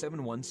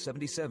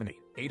 800-671-7070.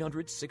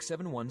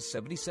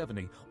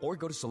 800-671-7070. Or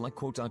go to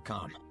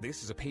SelectQuote.com.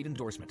 This is a paid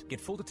endorsement.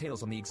 Get full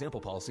details on the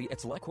example policy at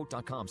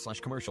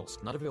SelectQuote.com/commercials.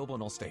 Not available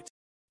in all states.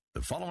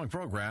 The following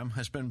program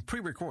has been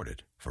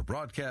pre-recorded for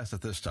broadcast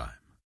at this time.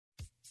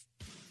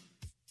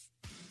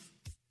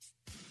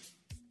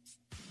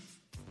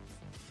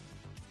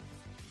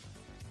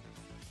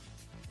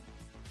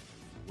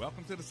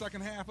 Welcome to the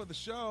second half of the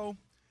show.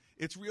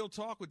 It's Real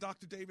Talk with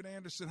Dr. David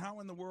Anderson.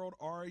 How in the world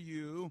are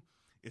you?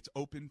 It's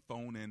Open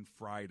Phone In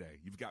Friday.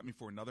 You've got me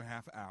for another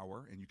half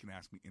hour, and you can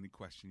ask me any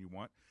question you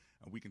want.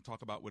 We can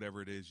talk about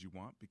whatever it is you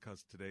want,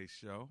 because today's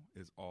show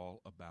is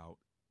all about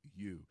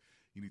you.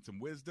 You need some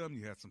wisdom.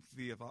 You have some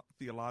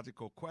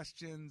theological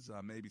questions,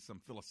 maybe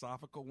some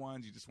philosophical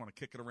ones. You just want to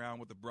kick it around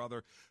with a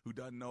brother who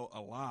doesn't know a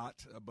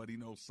lot, but he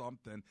knows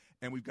something.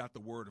 And we've got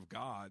the Word of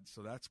God,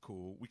 so that's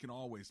cool. We can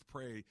always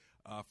pray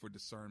for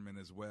discernment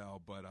as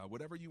well. But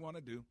whatever you want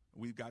to do,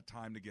 we've got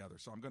time together.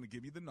 So I'm going to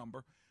give you the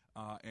number,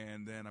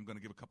 and then I'm going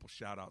to give a couple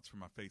shout-outs from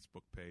my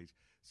Facebook page.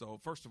 So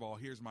first of all,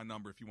 here's my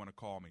number if you want to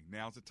call me.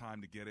 Now's the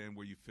time to get in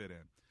where you fit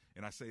in.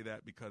 And I say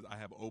that because I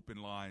have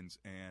open lines,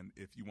 and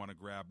if you want to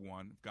grab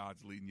one, if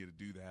God's leading you to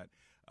do that,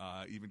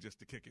 even just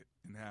to kick it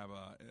and have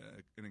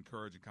an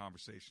encouraging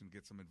conversation,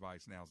 get some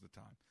advice, now's the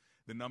time.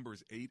 The number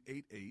is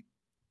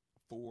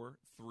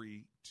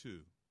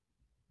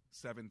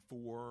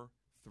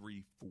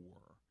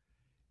 888-432-7434.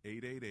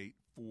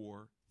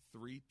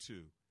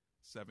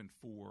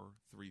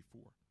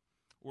 888-432-7434.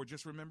 Or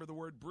just remember the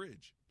word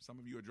bridge. Some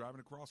of you are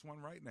driving across one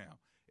right now.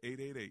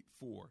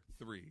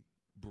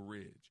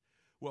 888-43-BRIDGE.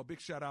 Well,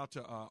 big shout out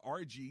to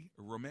R.G.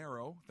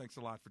 Romero. Thanks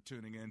a lot for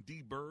tuning in.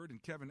 D. Bird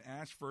and Kevin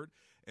Ashford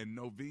and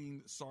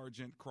Noveen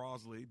Sargent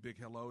Crosley. Big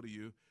hello to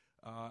you.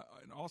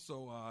 And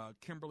also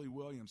Kimberly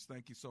Williams,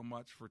 thank you so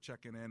much for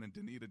checking in. And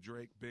Danita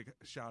Drake, big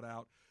shout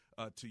out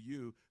to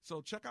you.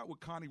 So check out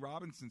what Connie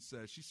Robinson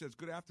says. She says,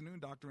 good afternoon,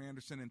 Dr.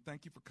 Anderson, and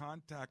thank you for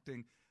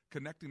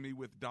connecting me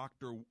with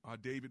Dr.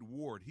 David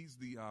Ward. He's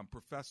the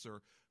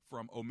professor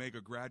from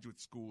Omega Graduate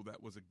School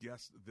that was a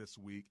guest this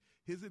week.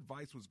 His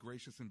advice was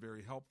gracious and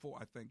very helpful.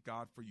 I thank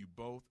God for you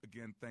both.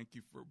 Again, thank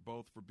you for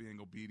both for being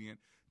obedient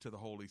to the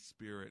Holy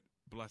Spirit.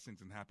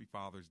 Blessings and happy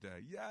Father's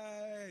Day.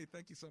 Yay!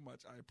 Thank you so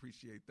much. I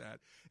appreciate that.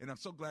 And I'm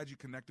so glad you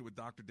connected with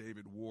Dr.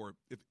 David Ward.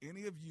 If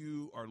any of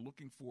you are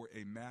looking for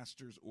a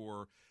master's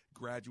or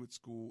graduate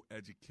school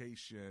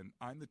education,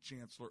 I'm the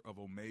chancellor of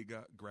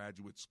Omega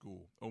Graduate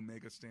School.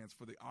 Omega stands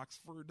for the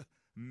Oxford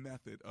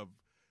Method of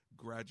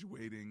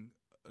Graduating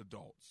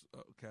Adults.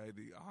 Okay,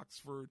 the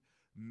Oxford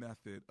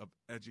Method of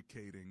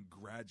Educating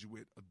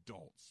Graduate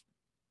Adults.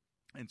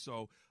 And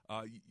so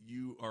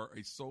you are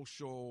a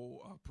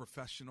social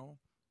professional.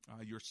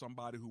 You're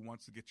somebody who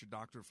wants to get your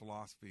doctorate of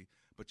philosophy,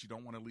 but you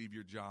don't want to leave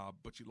your job,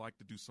 but you'd like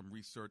to do some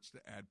research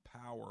to add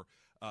power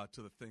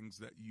to the things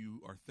that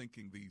you are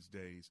thinking these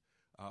days,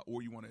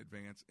 or you want to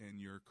advance in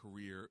your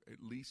career.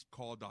 At least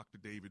call Dr.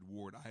 David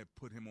Ward. I have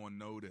put him on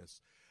notice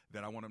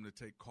that I want him to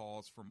take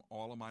calls from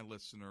all of my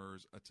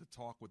listeners to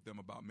talk with them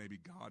about maybe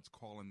God's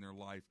call in their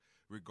life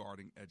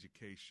regarding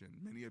education.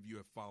 Many of you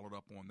have followed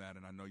up on that,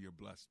 and I know you're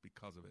blessed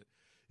because of it.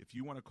 If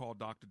you want to call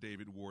Dr.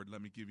 David Ward,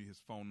 let me give you his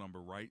phone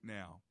number right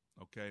now.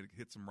 Okay, it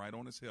hits him right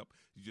on his hip.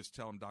 You just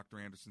tell him Dr.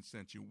 Anderson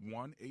sent you.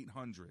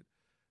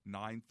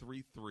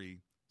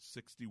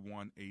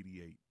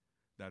 1-800-933-6188.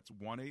 That's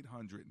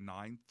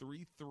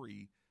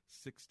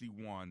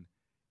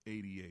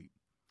 1-800-933-6188.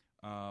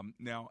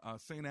 Now,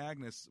 St.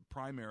 Agnes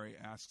Primary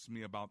asks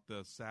me about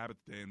the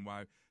Sabbath day and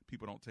why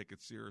people don't take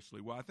it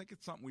seriously. Well, I think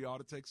it's something we ought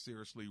to take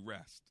seriously,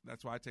 rest.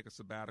 That's why I take a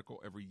sabbatical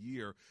every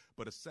year.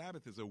 But a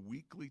Sabbath is a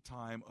weekly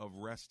time of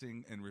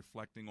resting and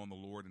reflecting on the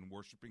Lord and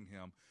worshiping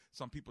Him.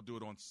 Some people do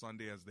it on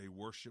Sunday as they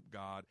worship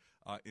God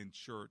in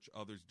church.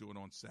 Others do it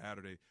on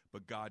Saturday.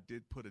 But God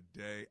did put a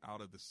day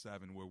out of the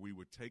 7 where we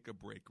would take a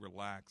break,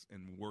 relax,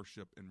 and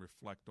worship and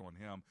reflect on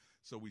Him.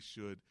 So we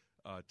should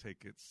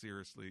take it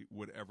seriously,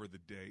 whatever the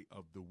day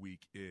of the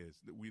week is.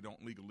 We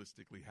don't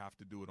legalistically have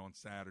to do it on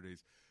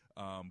Saturdays,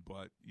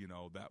 but, you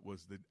know, that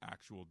was the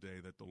actual day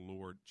that the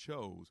Lord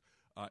chose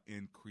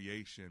in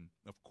creation.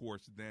 Of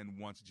course, then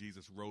once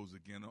Jesus rose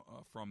again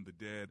from the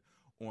dead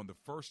on the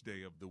first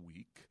day of the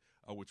week,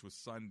 which was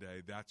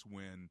Sunday, that's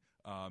when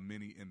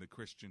many in the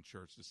Christian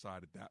church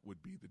decided that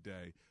would be the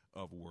day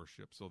of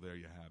worship. So there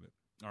you have it.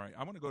 All right,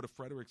 I want to go to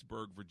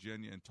Fredericksburg,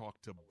 Virginia, and talk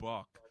to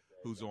Buck,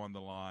 who's on the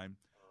line.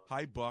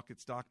 Hi, Buck.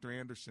 It's Dr.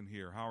 Anderson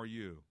here. How are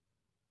you?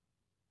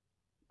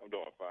 I'm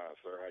doing fine,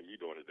 sir. How you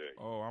doing today?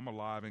 Oh, I'm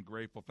alive and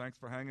grateful. Thanks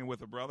for hanging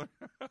with it, brother.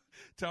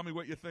 Tell me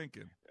what you're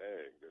thinking.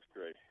 Hey, that's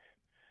great.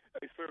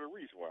 Hey, sir, the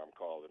reason why I'm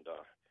calling,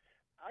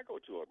 I go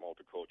to a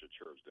multicultural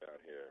church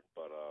down here,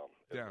 but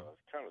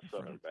it's kind of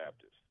Southern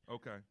Baptist.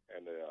 Okay.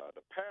 And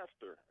the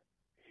pastor,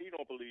 he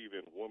don't believe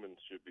in women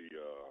should be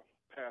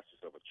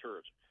pastors of a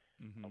church.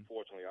 Mm-hmm.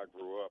 Unfortunately, I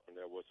grew up, and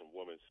there was some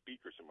women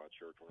speakers in my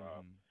church when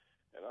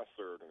and I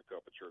served in a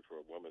couple of churches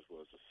where women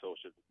was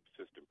associate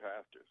assistant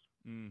pastors.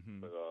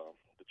 Mm-hmm. But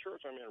the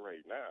church I'm in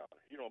right now,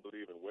 he don't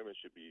believe in women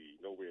should be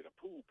nowhere in a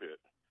pulpit.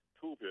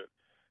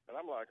 And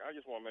I'm like, I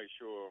just want to make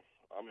sure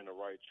I'm in the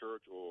right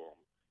church or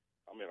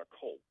I'm in a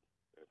cult.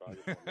 If I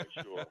just want to make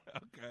sure.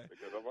 Okay.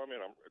 Because if I'm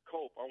in a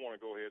cult, I want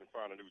to go ahead and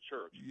find a new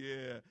church.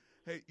 Yeah.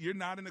 Hey, you're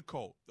not in a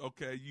cult,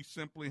 okay? You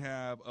simply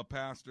have a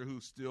pastor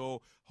who's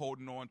still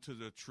holding on to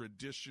the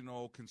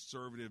traditional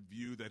conservative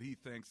view that he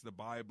thinks the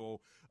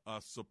Bible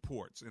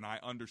supports. And I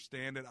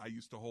understand it. I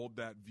used to hold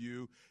that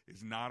view.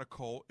 It's not a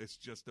cult. It's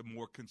just a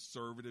more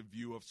conservative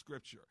view of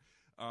Scripture.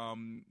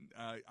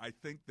 I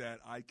think that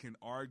I can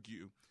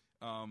argue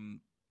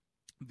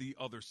the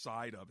other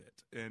side of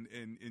it. And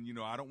you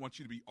know, I don't want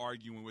you to be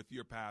arguing with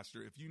your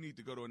pastor. If you need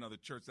to go to another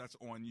church, that's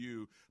on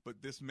you.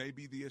 But this may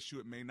be the issue.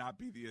 It may not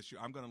be the issue.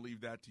 I'm going to leave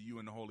that to you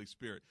and the Holy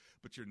Spirit.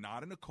 But you're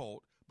not in a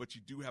cult, but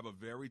you do have a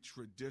very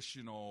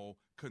traditional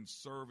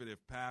conservative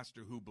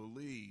pastor who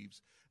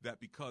believes that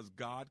because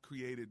God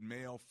created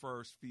male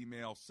first,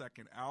 female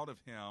second out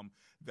of him,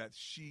 that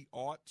she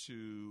ought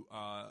to,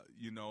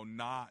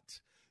 not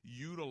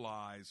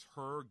utilize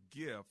her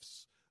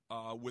gifts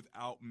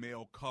without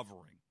male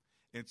covering.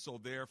 And so,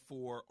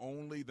 therefore,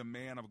 only the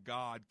man of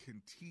God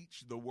can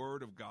teach the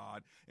word of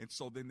God. And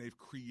so then they've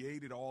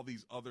created all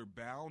these other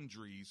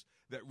boundaries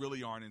that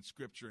really aren't in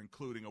Scripture,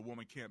 including a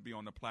woman can't be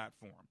on the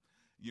platform.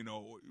 You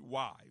know,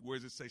 why? Where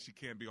does it say she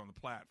can't be on the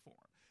platform?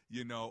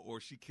 You know, or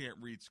she can't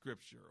read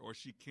Scripture, or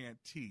she can't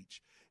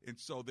teach. And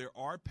so there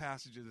are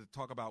passages that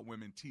talk about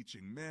women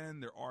teaching men.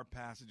 There are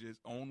passages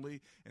only,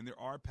 and there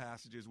are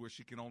passages where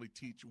she can only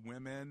teach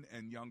women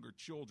and younger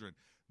children.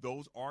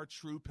 Those are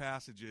true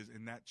passages,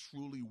 and that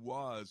truly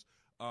was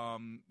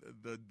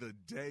the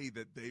day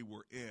that they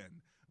were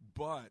in.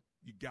 But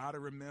you got to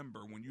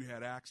remember, when you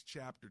had Acts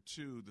chapter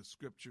 2, the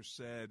scripture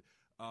said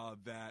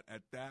that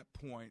at that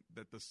point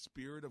that the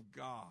Spirit of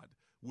God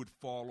would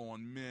fall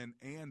on men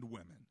and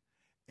women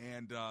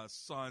and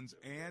sons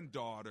and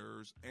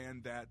daughters,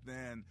 and that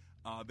then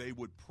they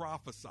would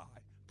prophesy.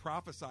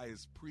 Prophesy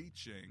is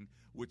preaching,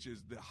 which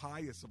is the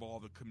highest of all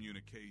the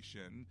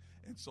communication.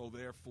 And so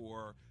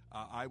therefore,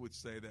 I would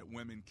say that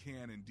women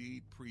can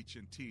indeed preach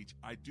and teach.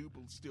 I do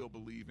still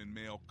believe in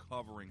male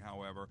covering,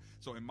 however.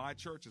 So in my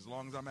church, as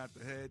long as I'm at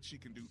the head, she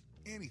can do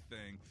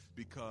anything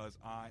because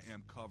I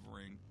am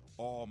covering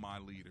all my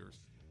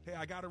leaders. Hey,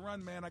 I got to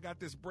run, man. I got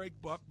this break,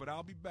 Buck, but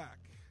I'll be back.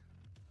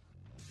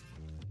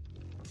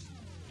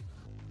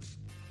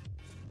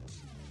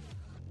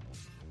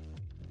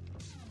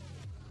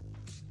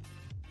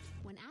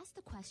 When asked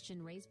the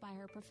question raised by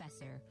her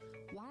professor,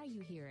 "Why are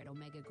you here at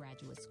Omega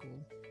Graduate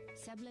School?"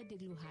 Sebla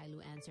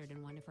Digluhailu answered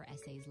in one of her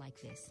essays like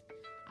this: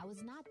 "I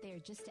was not there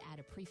just to add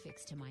a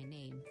prefix to my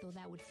name, though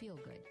that would feel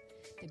good.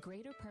 The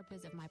greater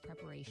purpose of my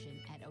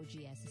preparation at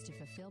OGS is to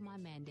fulfill my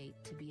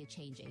mandate to be a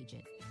change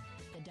agent.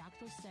 The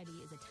doctoral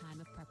study is a time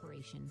of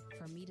preparation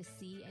for me to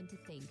see and to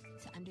think,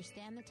 to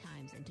understand the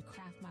times, and to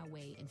craft my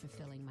way in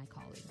fulfilling my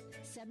calling."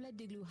 Sebla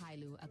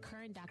Digluhailu, a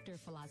current Doctor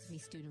of Philosophy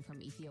student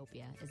from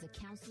Ethiopia, is a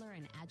counselor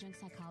and adjunct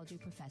psychology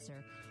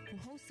professor who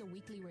hosts a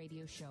weekly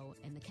radio show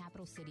in the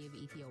capital city of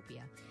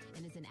Ethiopia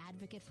and is an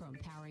advocate for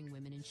empowering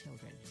women and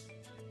children.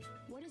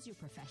 What is your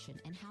profession,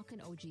 and how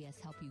can OGS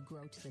help you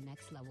grow to the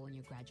next level in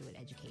your graduate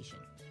education?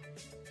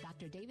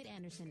 Dr. David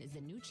Anderson is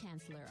the new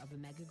chancellor of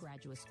Omega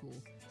Graduate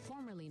School,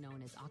 formerly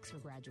known as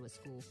Oxford Graduate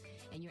School,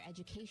 and your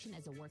education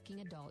as a working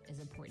adult is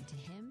important to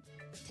him,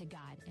 to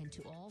God, and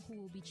to all who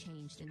will be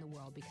changed in the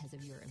world because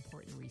of your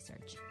important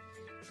research.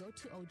 Go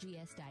to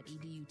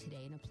ogs.edu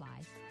today and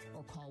apply,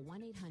 or call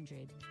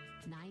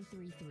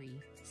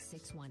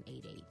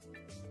 1-800-933-6188.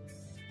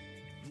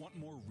 Want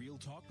more Real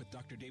Talk with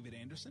Dr. David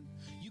Anderson?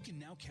 You can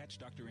now catch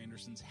Dr.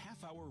 Anderson's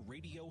half-hour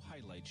radio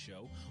highlight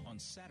show on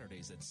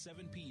Saturdays at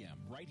 7 p.m.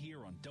 right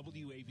here on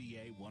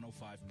WAVA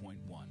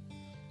 105.1.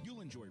 You'll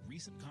enjoy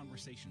recent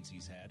conversations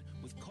he's had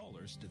with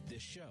callers to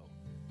this show.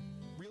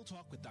 Real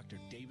Talk with Dr.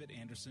 David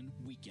Anderson,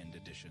 Weekend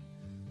Edition.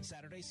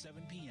 Saturday,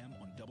 7 p.m.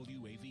 on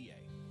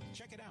WAVA.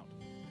 Check it out.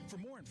 For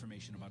more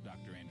information about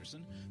Dr.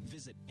 Anderson,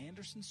 visit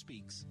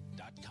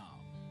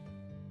AndersonSpeaks.com.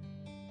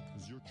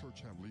 Does your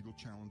church have legal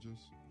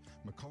challenges?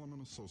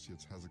 McCullum &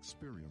 Associates has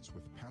experience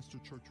with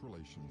pastor-church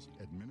relations,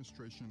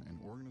 administration and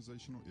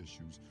organizational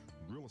issues,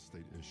 real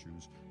estate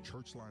issues,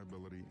 church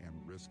liability,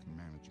 and risk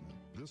management.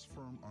 This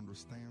firm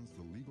understands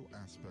the legal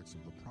aspects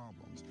of the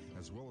problems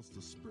as well as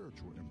the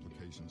spiritual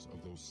implications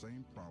of those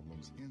same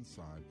problems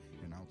inside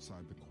and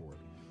outside the court.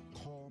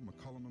 Call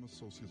McCullum &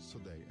 Associates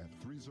today at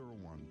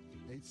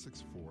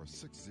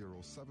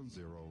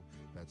 301-864-6070.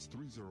 That's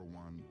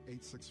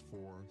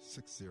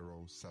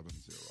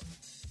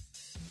 301-864-6070.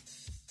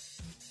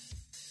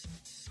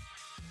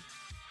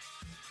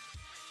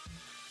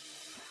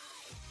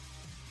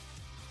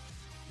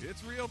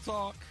 It's Real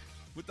Talk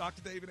with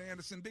Dr. David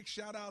Anderson. Big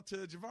shout out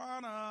to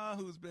Giovanna,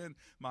 who's been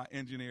my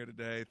engineer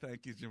today.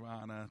 Thank you,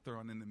 Giovanna,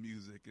 throwing in the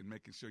music and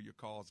making sure your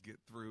calls get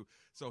through.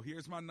 So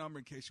here's my number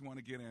in case you want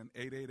to get in,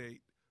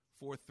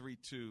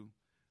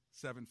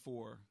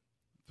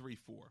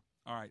 888-432-7434.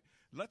 All right,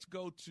 let's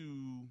go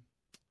to,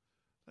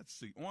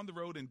 on the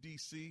road in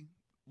D.C.,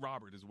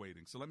 Robert is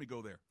waiting. So let me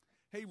go there.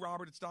 Hey,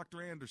 Robert, it's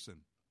Dr.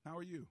 Anderson. How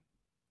are you?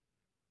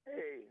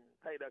 Hey,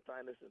 Dr.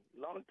 Anderson.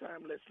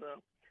 Long-time listener.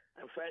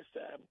 And first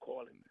time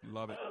calling.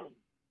 Love it. I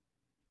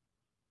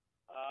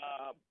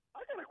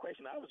got a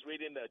question. I was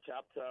reading the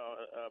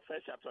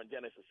first chapter on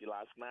Genesis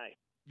last night.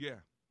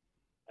 Yeah.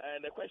 And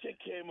the question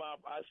came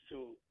up as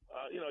to,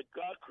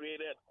 God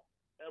created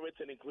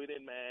everything,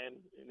 including man,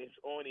 in his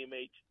own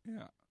image.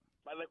 Yeah.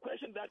 But the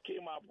question that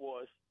came up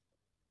was,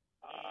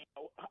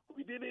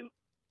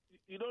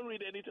 you don't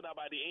read anything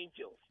about the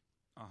angels.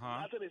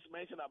 Nothing is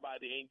mentioned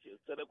about the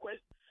angels. So the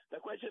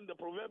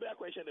proverbial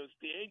question is,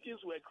 the angels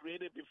were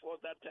created before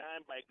that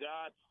time by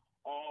God,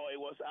 or it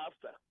was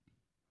after?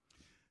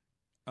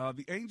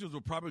 The angels were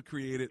probably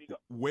created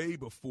way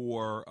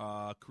before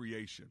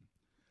creation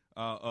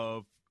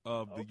of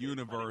the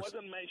universe it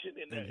wasn't mentioned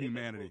and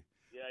humanity.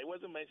 It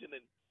wasn't mentioned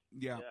in.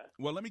 Yeah.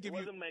 Well, let me give It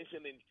wasn't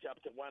mentioned in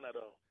chapter 1 at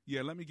all.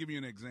 Yeah, let me give you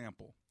an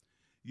example.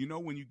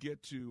 When you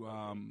get to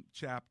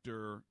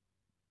chapter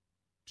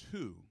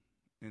 2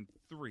 and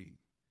 3.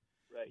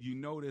 Right. You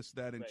notice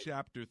that in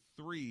chapter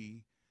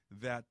 3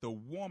 that the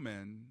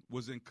woman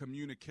was in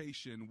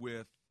communication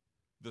with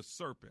the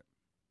serpent,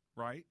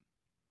 right?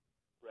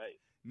 Right.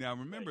 Now,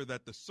 remember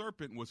that the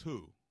serpent was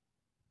who?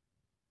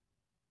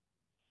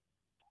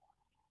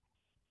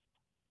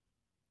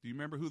 Do you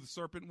remember who the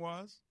serpent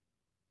was?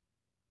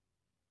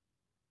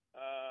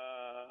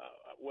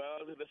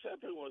 Well, the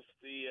serpent was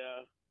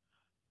the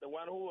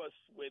one who was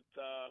with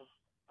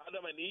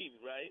Adam and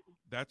Eve, right?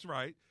 That's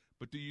right.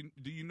 But do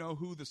you know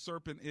who the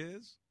serpent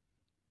is?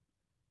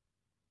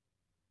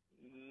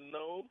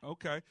 No.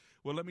 Okay.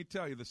 Well, let me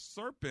tell you, the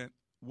serpent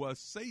was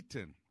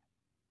Satan.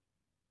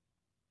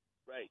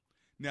 Right.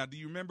 Now, do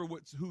you remember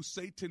who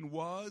Satan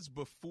was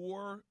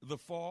before the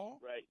fall?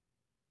 Right.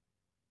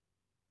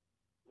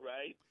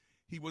 Right.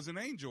 He was an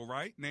angel,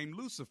 right, named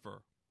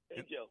Lucifer.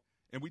 Angel.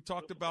 And we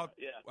talked about,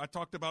 yeah. I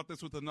talked about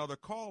this with another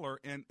caller,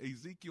 and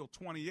Ezekiel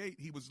 28,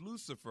 he was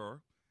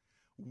Lucifer.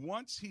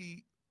 Once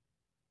he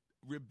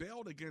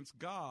rebelled against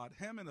God,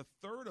 him and a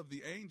third of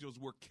the angels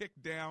were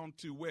kicked down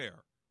to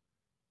where?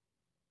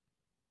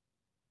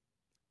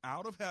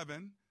 Out of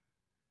heaven.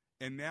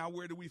 And now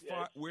where do we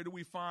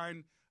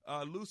find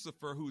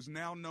Lucifer, who's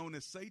now known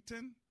as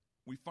Satan?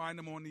 We find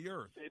him on the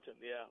earth. Satan,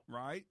 yeah.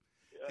 Right?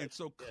 Yes, and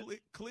so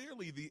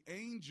clearly the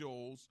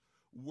angels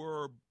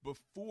were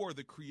before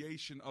the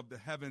creation of the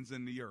heavens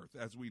and the earth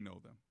as we know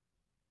them.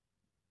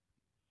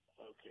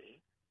 Okay.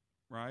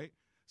 Right?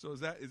 So is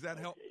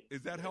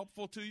that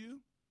helpful to you?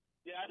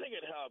 Yeah, I think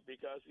it helped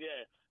because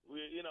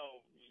we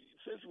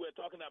since we're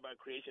talking about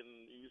creation,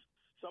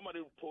 somebody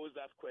posed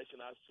that question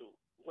as to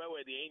where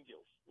were the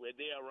angels? Were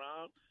they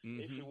around? Mm-hmm.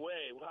 If you were,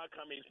 how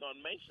come it's not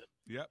mentioned?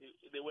 Yep.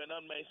 They were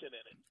not mentioned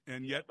in it.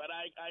 And yet, but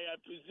I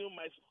presume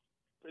my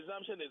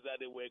presumption is that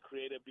they were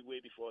created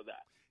way before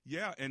that.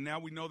 Yeah, and now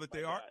we know that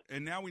they are,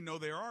 and now we know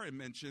they are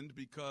mentioned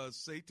because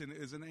Satan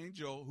is an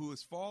angel who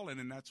is fallen,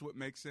 and that's what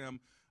makes him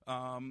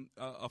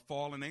a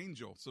fallen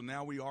angel. So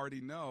now we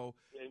already know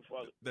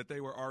that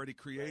they were already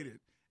created. Right.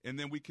 And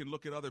then we can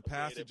look at other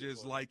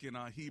passages like in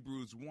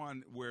Hebrews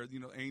 1 where,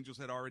 angels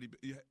had already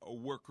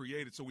were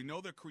created. So we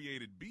know they're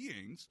created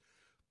beings,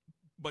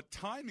 but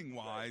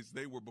timing-wise,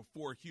 they were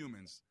before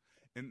humans.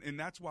 And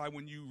that's why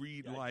when you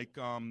read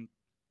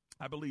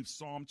I believe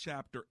Psalm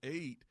chapter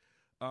 8,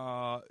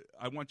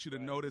 I want you to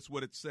notice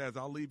what it says.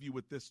 I'll leave you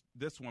with this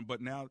one,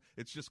 but now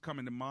it's just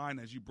coming to mind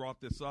as you brought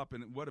this up,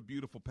 and what a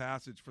beautiful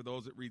passage for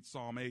those that read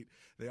Psalm 8.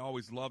 They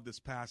always love this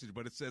passage,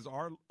 but it says,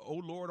 our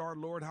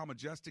Lord, how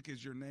majestic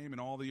is your name in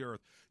all the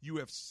earth. You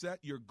have set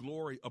your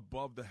glory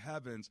above the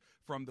heavens.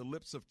 From the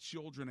lips of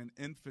children and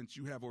infants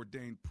you have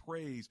ordained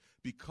praise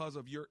because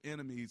of your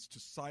enemies to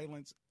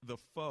silence the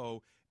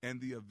foe and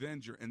the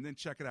avenger. And then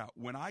check it out.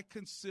 When I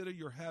consider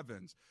your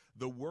heavens,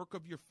 the work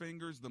of your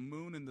fingers, the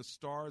moon and the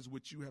stars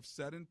which you have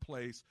set in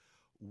place,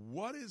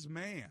 what is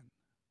man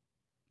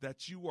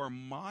that you are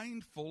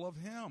mindful of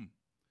him?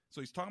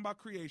 So he's talking about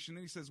creation,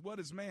 and he says, what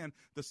is man,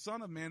 the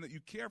son of man, that you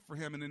care for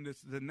him? And in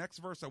the next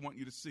verse I want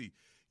you to see,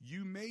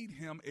 you made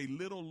him a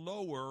little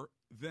lower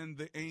than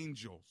the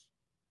angels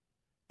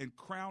and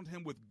crowned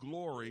him with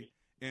glory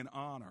and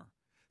honor.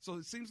 So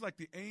it seems like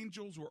the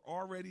angels were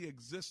already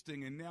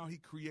existing, and now he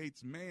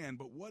creates man.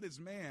 But what is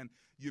man?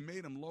 You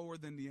made him lower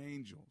than the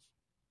angels.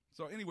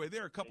 So anyway,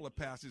 there are a couple of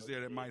passages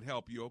there that might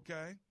help you,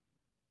 okay?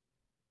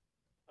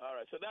 All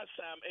right, so that's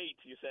Psalm 8,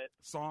 you said?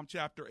 Psalm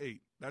chapter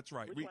 8, that's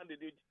right. Which one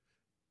did you...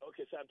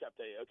 Okay, Psalm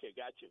chapter 8. Okay,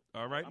 got you.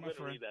 All right, I'm my going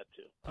friend. to read that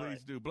too.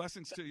 Please do.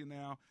 Blessings to you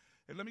now.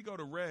 And let me go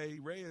to Ray.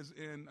 Ray is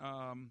in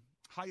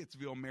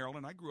Hyattsville,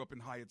 Maryland. I grew up in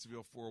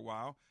Hyattsville for a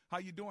while. How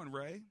you doing,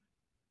 Ray?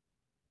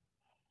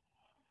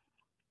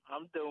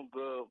 I'm doing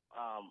good,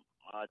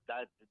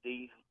 Dr.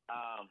 D.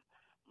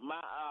 My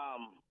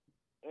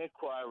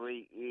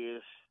inquiry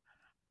is,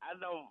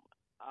 I'm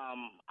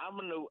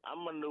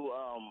a new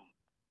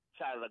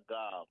child of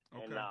God,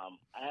 okay. and I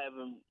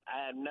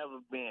have never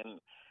been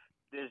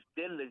this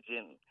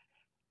diligent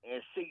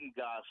in seeking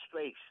God's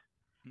face,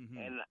 mm-hmm.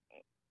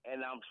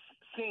 and I'm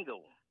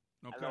single.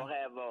 Okay. I don't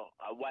have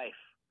a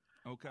wife.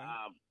 Okay.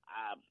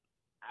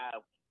 I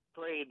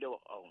prayed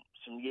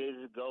some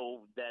years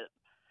ago that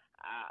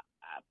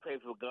I pray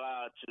for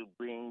God to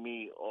bring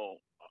me or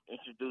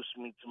introduce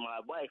me to my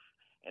wife,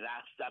 and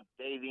I stopped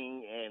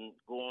dating and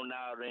going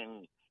out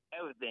and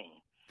everything.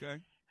 Okay.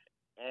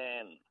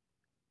 And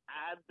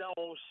I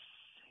don't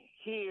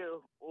hear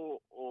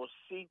or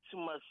see too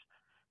much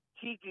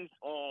teachings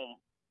on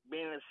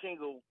being a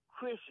single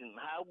Christian.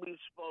 How we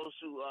supposed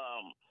to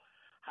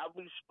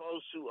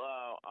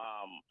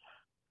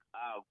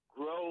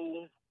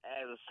grow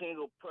as a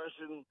single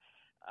person?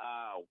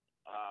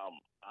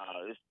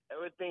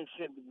 Everything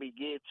seems to be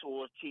geared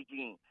towards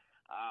teaching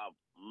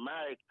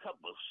married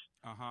couples,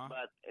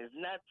 but it's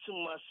not too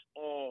much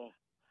on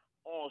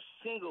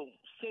single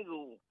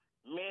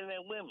men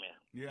and women.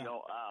 Yeah.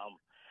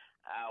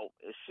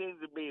 It seems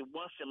to be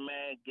once a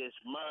man gets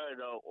married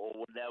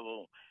or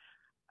whatever,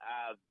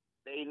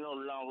 they no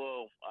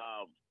longer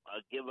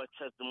give a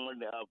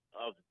testimony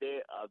of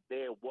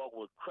their walk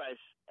with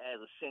Christ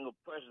as a single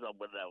person or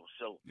whatever.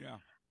 So yeah.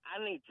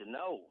 I need to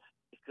know,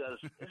 because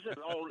it's a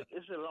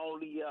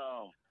lonely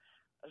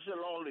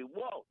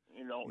walk,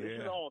 Yeah.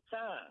 It's a long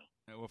time.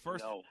 Well,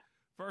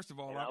 first of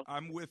all,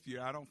 I'm with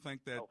you. I don't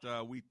think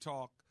that we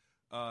talk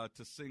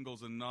to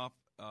singles enough.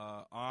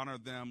 Honor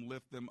them,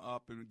 lift them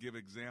up, and give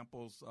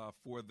examples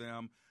for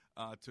them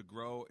to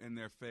grow in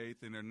their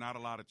faith. And there are not a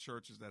lot of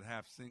churches that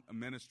have a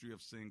ministry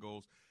of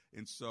singles.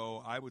 And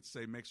so I would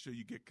say make sure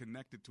you get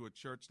connected to a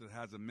church that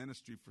has a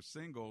ministry for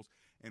singles.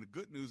 And the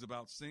good news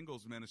about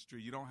singles ministry,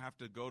 you don't have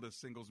to go to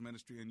singles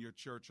ministry in your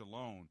church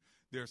alone.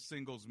 There are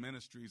singles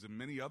ministries in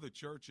many other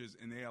churches,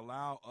 and they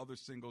allow other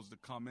singles to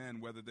come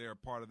in, whether they are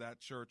part of that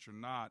church or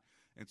not.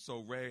 And so,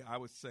 Ray, I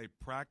would say,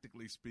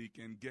 practically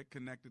speaking, get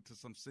connected to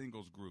some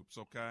singles groups,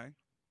 okay,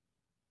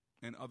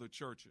 and other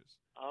churches.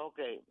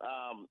 Okay.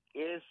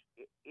 Is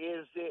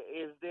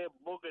there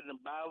a book in the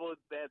Bible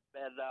that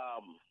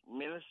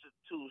ministers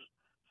to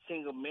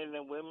single men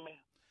and women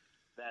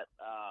that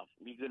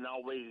you can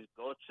always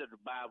go to the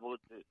Bible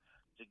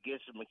to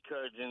get some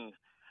encouraging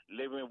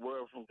living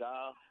word from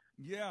God?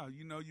 Yeah,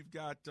 you've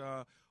got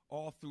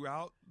all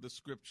throughout the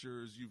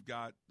scriptures, you've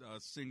got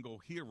single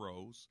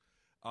heroes.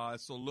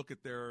 So look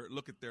at their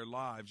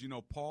lives.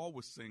 Paul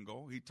was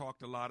single. He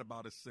talked a lot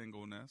about his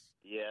singleness.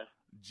 Yeah.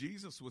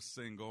 Jesus was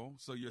single.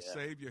 So your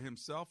Savior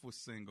himself was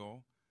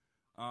single.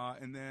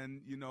 And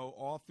then,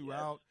 all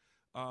throughout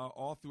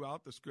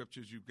the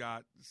scriptures, you've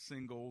got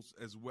singles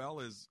as well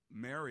as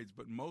marriage.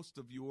 But most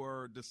of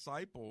your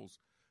disciples,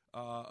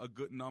 a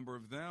good number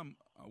of them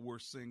were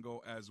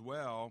single as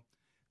well.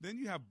 Then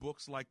you have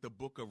books like the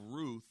book of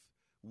Ruth,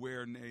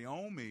 where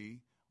Naomi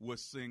was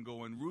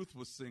single and Ruth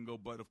was single,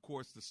 but of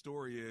course the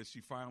story is she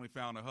finally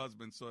found a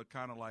husband, so it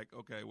kind of like,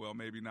 okay, well,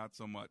 maybe not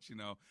so much,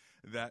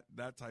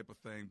 that type of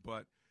thing.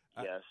 But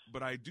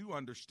but I do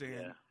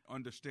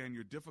understand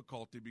your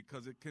difficulty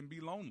because it can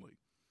be lonely.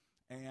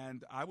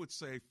 And I would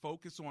say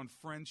focus on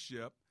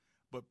friendship,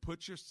 but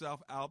put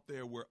yourself out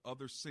there where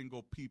other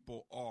single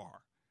people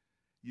are.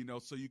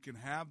 So you can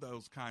have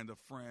those kind of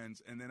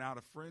friends, and then out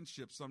of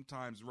friendship,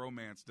 sometimes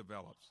romance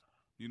develops.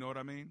 You know what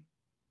I mean?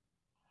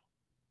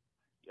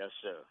 Yes,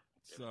 sir.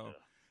 Yes, so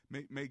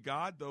sir. May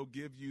God, though,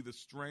 give you the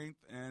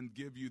strength and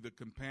give you the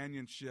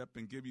companionship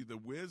and give you the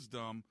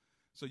wisdom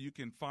so you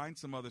can find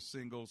some other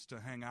singles to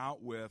hang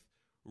out with,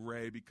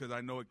 Ray, because I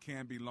know it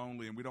can be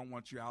lonely, and we don't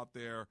want you out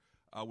there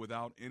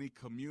without any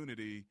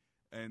community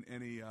and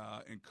any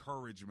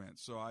encouragement.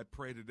 So I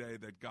pray today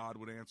that God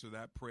would answer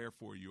that prayer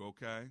for you,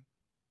 okay?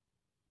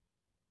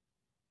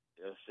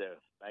 Yes, sir.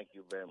 Thank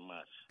you very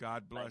much.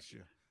 God bless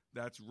you.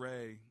 That's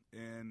Ray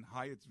in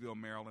Hyattsville,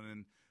 Maryland.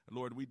 And,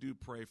 Lord, we do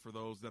pray for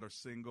those that are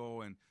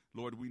single. And,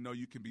 Lord, we know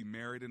you can be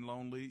married and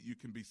lonely. You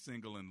can be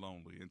single and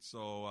lonely. And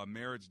so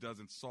marriage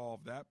doesn't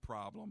solve that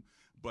problem.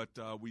 But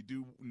we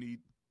do need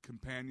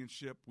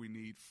companionship. We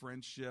need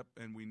friendship.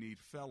 And we need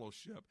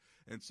fellowship.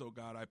 And so,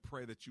 God, I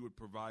pray that you would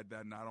provide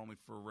that not only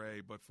for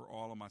Ray, but for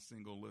all of my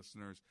single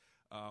listeners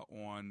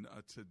on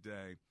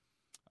today.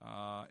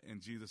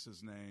 In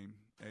Jesus' name,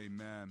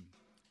 amen.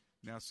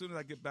 Now, as soon as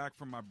I get back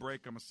from my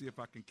break, I'm going to see if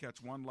I can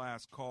catch one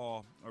last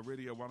call.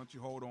 Aridia, why don't you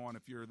hold on?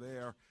 If you're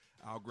there,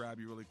 I'll grab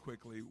you really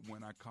quickly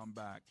when I come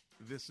back.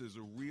 This is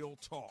a Real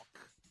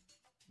Talk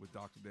with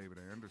Dr. David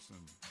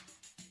Anderson.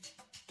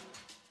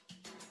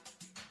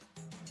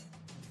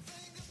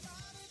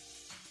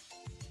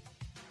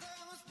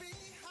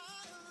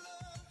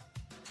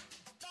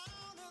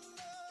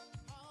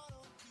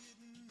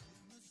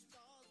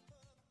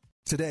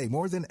 Today,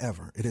 more than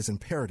ever, it is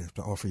imperative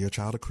to offer your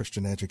child a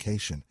Christian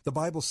education. The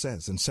Bible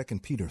says in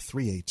 2 Peter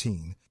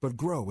 3:18, "But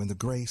grow in the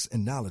grace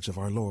and knowledge of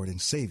our Lord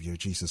and Savior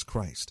Jesus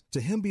Christ.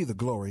 To him be the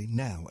glory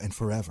now and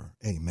forever.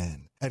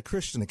 Amen." At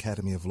Christian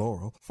Academy of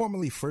Laurel,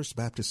 formerly First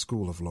Baptist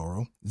School of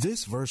Laurel,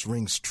 this verse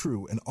rings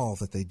true in all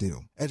that they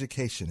do.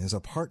 Education is a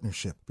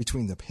partnership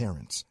between the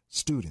parents,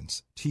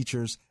 students,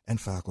 teachers, and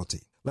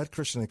faculty. Let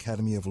Christian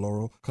Academy of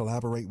Laurel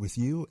collaborate with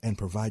you and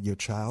provide your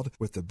child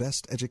with the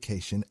best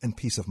education and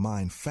peace of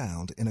mind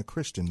found in a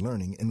Christian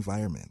learning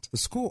environment. The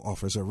school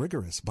offers a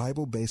rigorous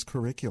Bible-based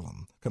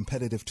curriculum,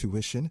 competitive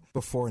tuition,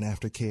 before and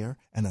after care,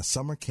 and a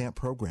summer camp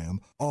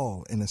program,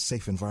 all in a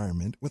safe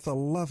environment with a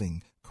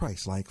loving,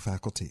 Christ-like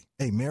faculty.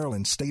 A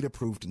Maryland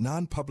state-approved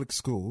non-public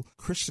school,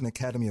 Christian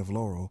Academy of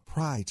Laurel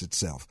prides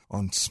itself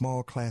on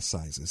small class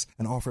sizes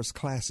and offers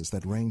classes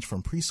that range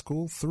from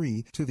preschool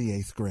 3 to the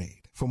 8th grade.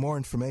 For more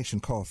information,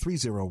 call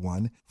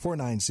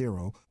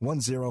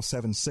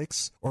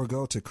 301-490-1076 or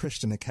go to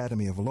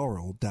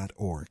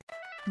ChristianAcademyofLaurel.org.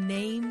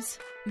 Names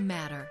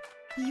matter.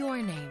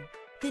 Your name,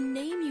 the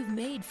name you've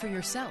made for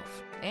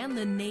yourself, and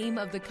the name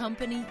of the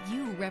company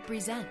you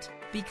represent.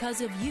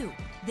 Because of you,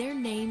 their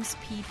names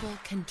people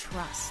can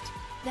trust.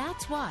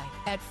 That's why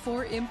at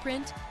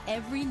 4imprint,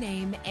 every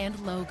name and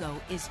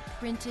logo is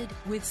printed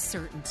with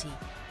certainty.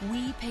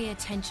 We pay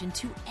attention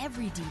to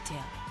every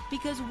detail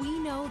because we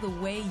know the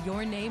way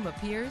your name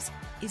appears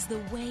is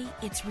the way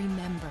it's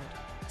remembered.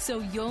 So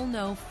you'll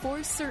know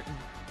for certain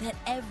that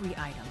every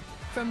item,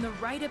 from the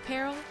right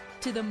apparel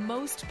to the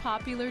most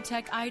popular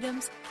tech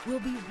items, will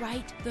be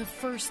right the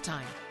first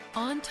time,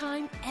 on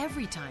time,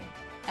 every time,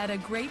 at a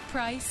great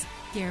price,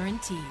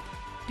 guaranteed.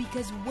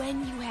 Because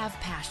when you have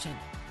passion,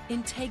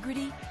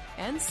 integrity,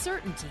 and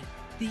certainty,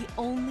 the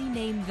only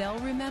name they'll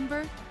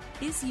remember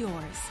is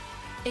yours.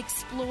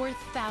 Explore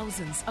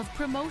thousands of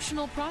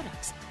promotional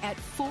products at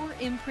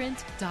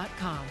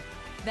 4imprint.com.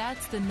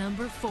 That's the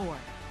number 4,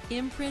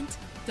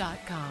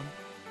 imprint.com.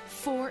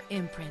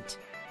 4imprint.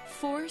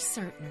 For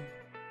certain.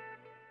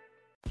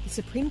 The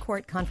Supreme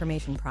Court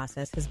confirmation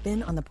process has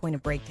been on the point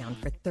of breakdown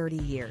for 30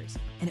 years,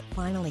 and it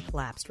finally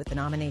collapsed with the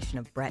nomination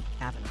of Brett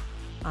Kavanaugh.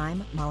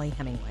 I'm Molly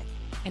Hemingway.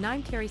 And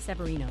I'm Carrie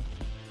Severino.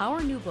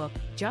 Our new book,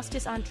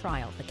 Justice on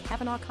Trial, The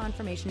Kavanaugh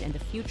Confirmation and the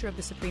Future of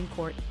the Supreme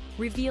Court,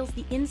 reveals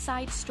the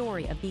inside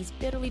story of these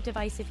bitterly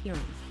divisive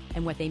hearings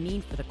and what they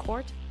mean for the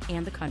court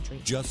and the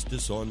country.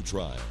 Justice on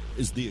Trial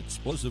is the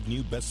explosive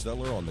new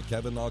bestseller on the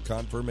Kavanaugh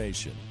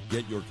confirmation.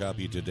 Get your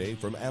copy today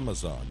from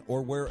Amazon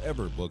or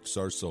wherever books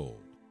are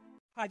sold.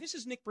 Hi, this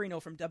is Nick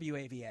Brino from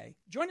WAVA.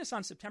 Join us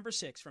on September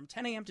 6th from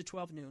 10 a.m. to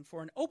 12 noon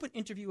for an open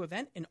interview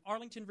event in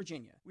Arlington,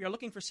 Virginia. We are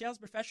looking for sales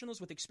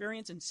professionals with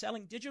experience in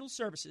selling digital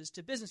services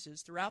to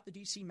businesses throughout the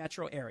D.C.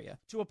 metro area.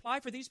 To apply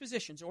for these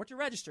positions or to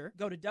register,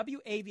 go to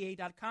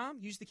WAVA.com,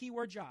 use the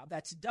keyword job.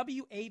 That's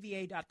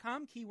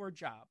WAVA.com, keyword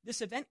job. This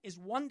event is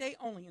one day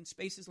only and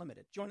space is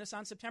limited. Join us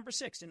on September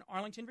 6th in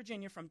Arlington,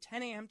 Virginia from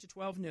 10 a.m. to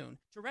 12 noon.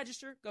 To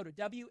register, go to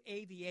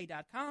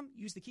WAVA.com,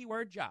 use the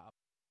keyword job.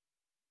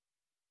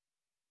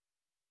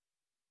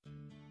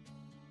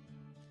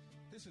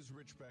 This is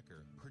Rich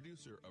Becker,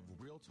 producer of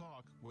Real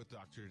Talk with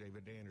Dr.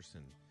 David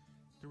Anderson.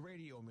 The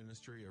radio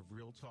ministry of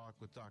Real Talk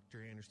with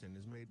Dr. Anderson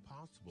is made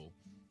possible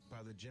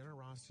by the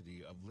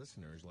generosity of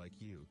listeners like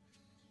you.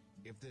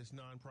 If this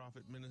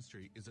nonprofit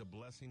ministry is a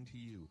blessing to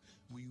you,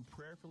 will you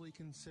prayerfully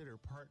consider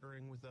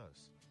partnering with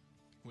us?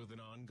 With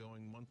an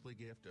ongoing monthly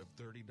gift of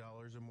 $30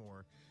 or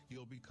more,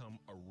 you'll become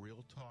a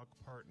Real Talk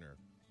partner.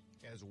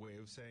 As a way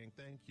of saying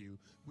thank you,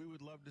 we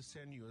would love to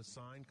send you a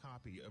signed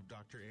copy of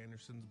Dr.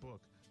 Anderson's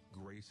book,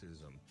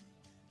 Gracism.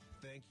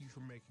 Thank you for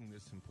making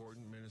this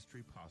important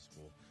ministry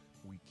possible.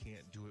 We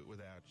can't do it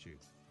without you.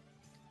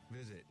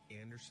 Visit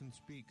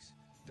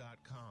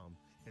AndersonSpeaks.com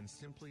and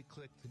simply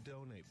click the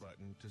donate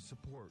button to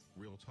support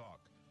Real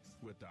Talk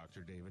with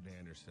Dr. David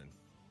Anderson.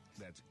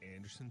 That's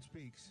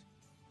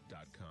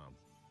AndersonSpeaks.com.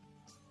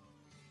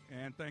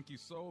 And thank you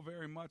so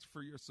very much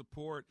for your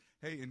support.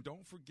 Hey, and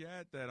don't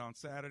forget that on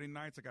Saturday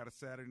nights, I got a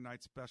Saturday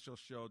night special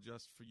show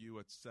just for you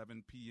at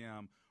 7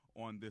 p.m.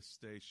 on this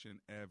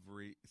station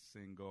every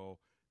single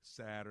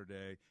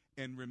Saturday.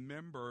 And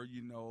remember,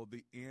 you know,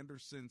 the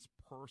Anderson's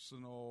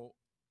personal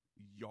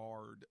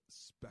yard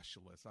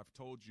specialist. I've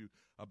told you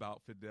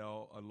about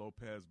Fidel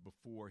Lopez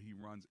before. He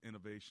runs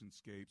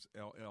Innovationscapes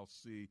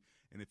LLC.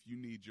 And if you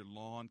need your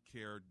lawn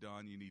care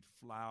done, you need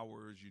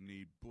flowers, you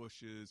need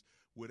bushes,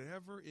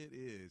 whatever it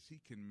is, he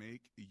can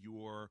make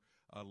your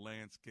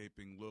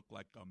landscaping look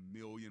like $1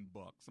 million.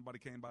 Somebody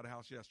came by the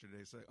house yesterday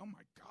and said, "Oh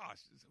my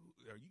gosh,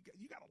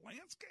 you got a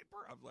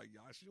landscaper?" I was like,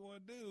 "Yeah, I sure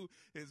do."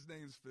 His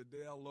name's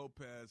Fidel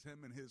Lopez.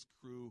 Him and his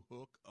crew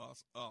hook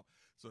us up.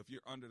 So if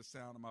you're under the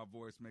sound of my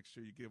voice, make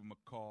sure you give him a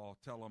call.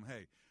 Tell him,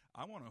 "Hey,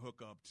 I want to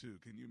hook up too.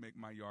 Can you make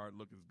my yard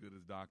look as good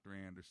as Dr.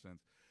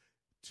 Anderson's?"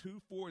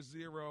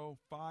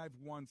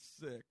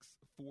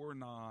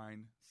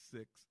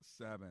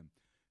 240-516-4967.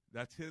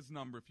 That's his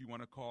number if you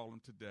want to call him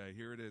today.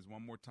 Here it is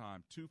one more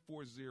time,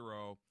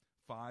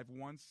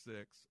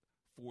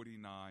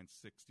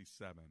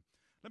 240-516-4967.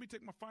 Let me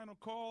take my final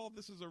call.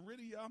 This is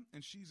Aridia,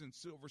 and she's in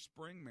Silver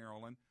Spring,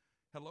 Maryland.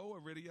 Hello,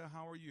 Aridia.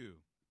 How are you?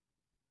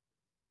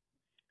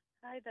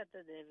 Hi,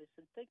 Dr.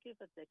 Davidson. Thank you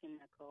for taking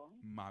my call.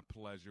 My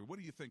pleasure. What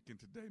are you thinking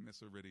today,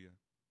 Miss Aridia?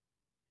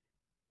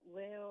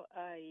 Well,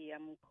 I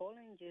am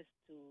calling just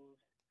to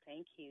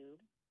thank you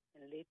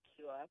and lift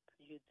you up.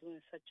 You're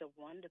doing such a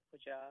wonderful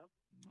job.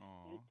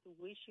 Aww. And to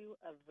wish you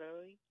a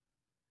very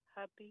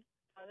happy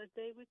Father's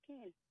Day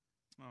weekend.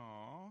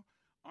 Aw,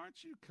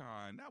 aren't you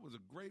kind? That was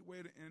a great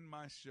way to end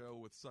my show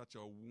with such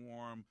a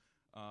warm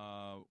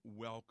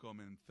welcome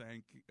and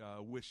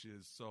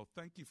wishes. So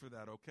thank you for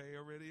that, okay,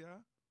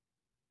 Aridia?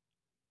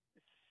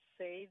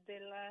 Save the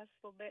last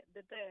for the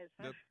best.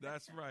 Huh?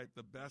 That's right,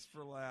 the best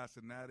for last,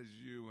 and that is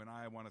you. And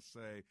I want to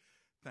say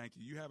thank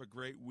you. You have a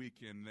great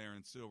weekend there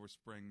in Silver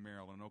Spring,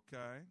 Maryland,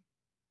 okay?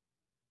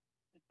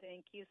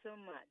 Thank you so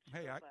much.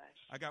 Hey,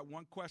 I got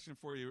one question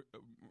for you,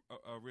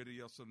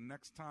 Aridia. So the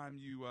next time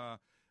you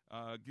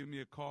give me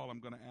a call, I'm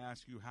going to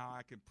ask you how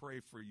I can pray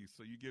for you.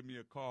 So you give me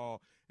a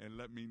call and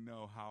let me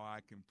know how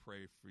I can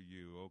pray for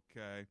you,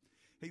 okay?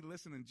 Hey,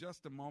 listen, in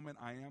just a moment,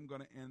 I am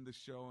going to end the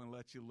show and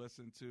let you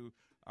listen to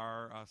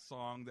our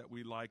song that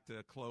we like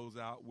to close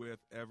out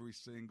with every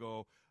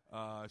single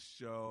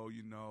show,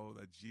 you know,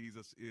 that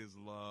Jesus is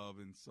love.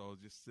 And so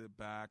just sit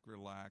back,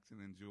 relax,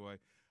 and enjoy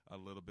a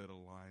little bit of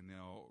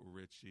Lionel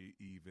Richie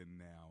even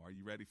now. Are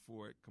you ready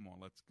for it? Come on,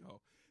 let's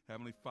go.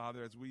 Heavenly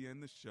Father, as we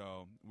end the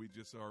show, we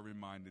just are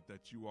reminded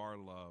that you are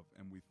love,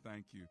 and we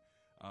thank you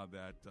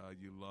that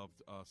you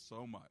loved us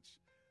so much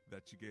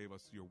that you gave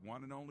us your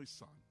one and only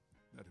Son,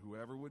 that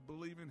whoever would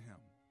believe in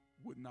him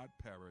would not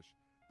perish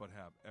but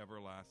have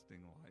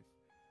everlasting life.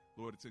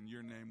 Lord, it's in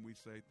your name we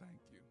say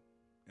thank you.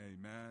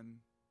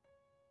 Amen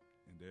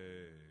and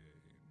amen.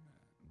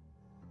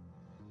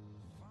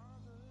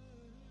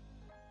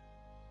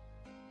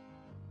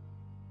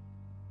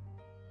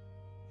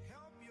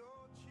 Help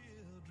your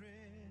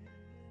children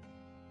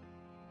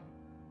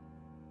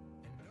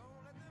and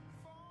don't let them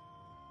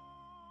fall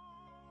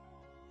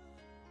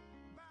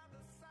by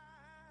the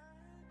side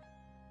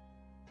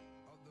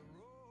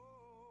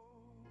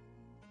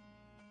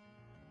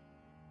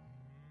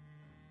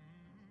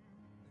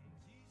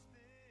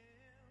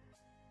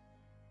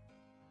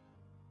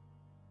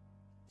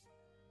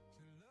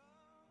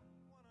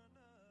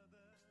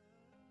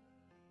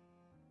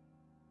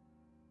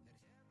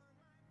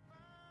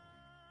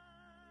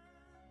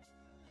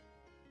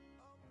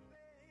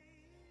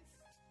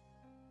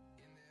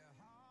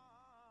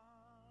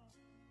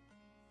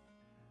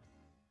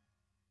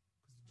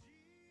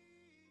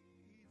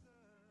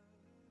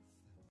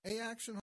A Action